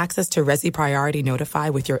you get access to Resi Priority Notify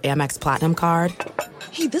with your Amex Platinum card...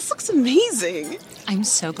 Hey, this looks amazing! I'm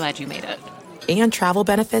so glad you made it. And travel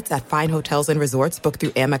benefits at fine hotels and resorts booked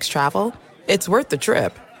through Amex Travel, it's worth the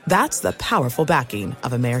trip. That's the powerful backing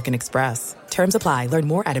of American Express. Terms apply. Learn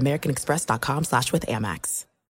more at americanexpress.com/withAmex.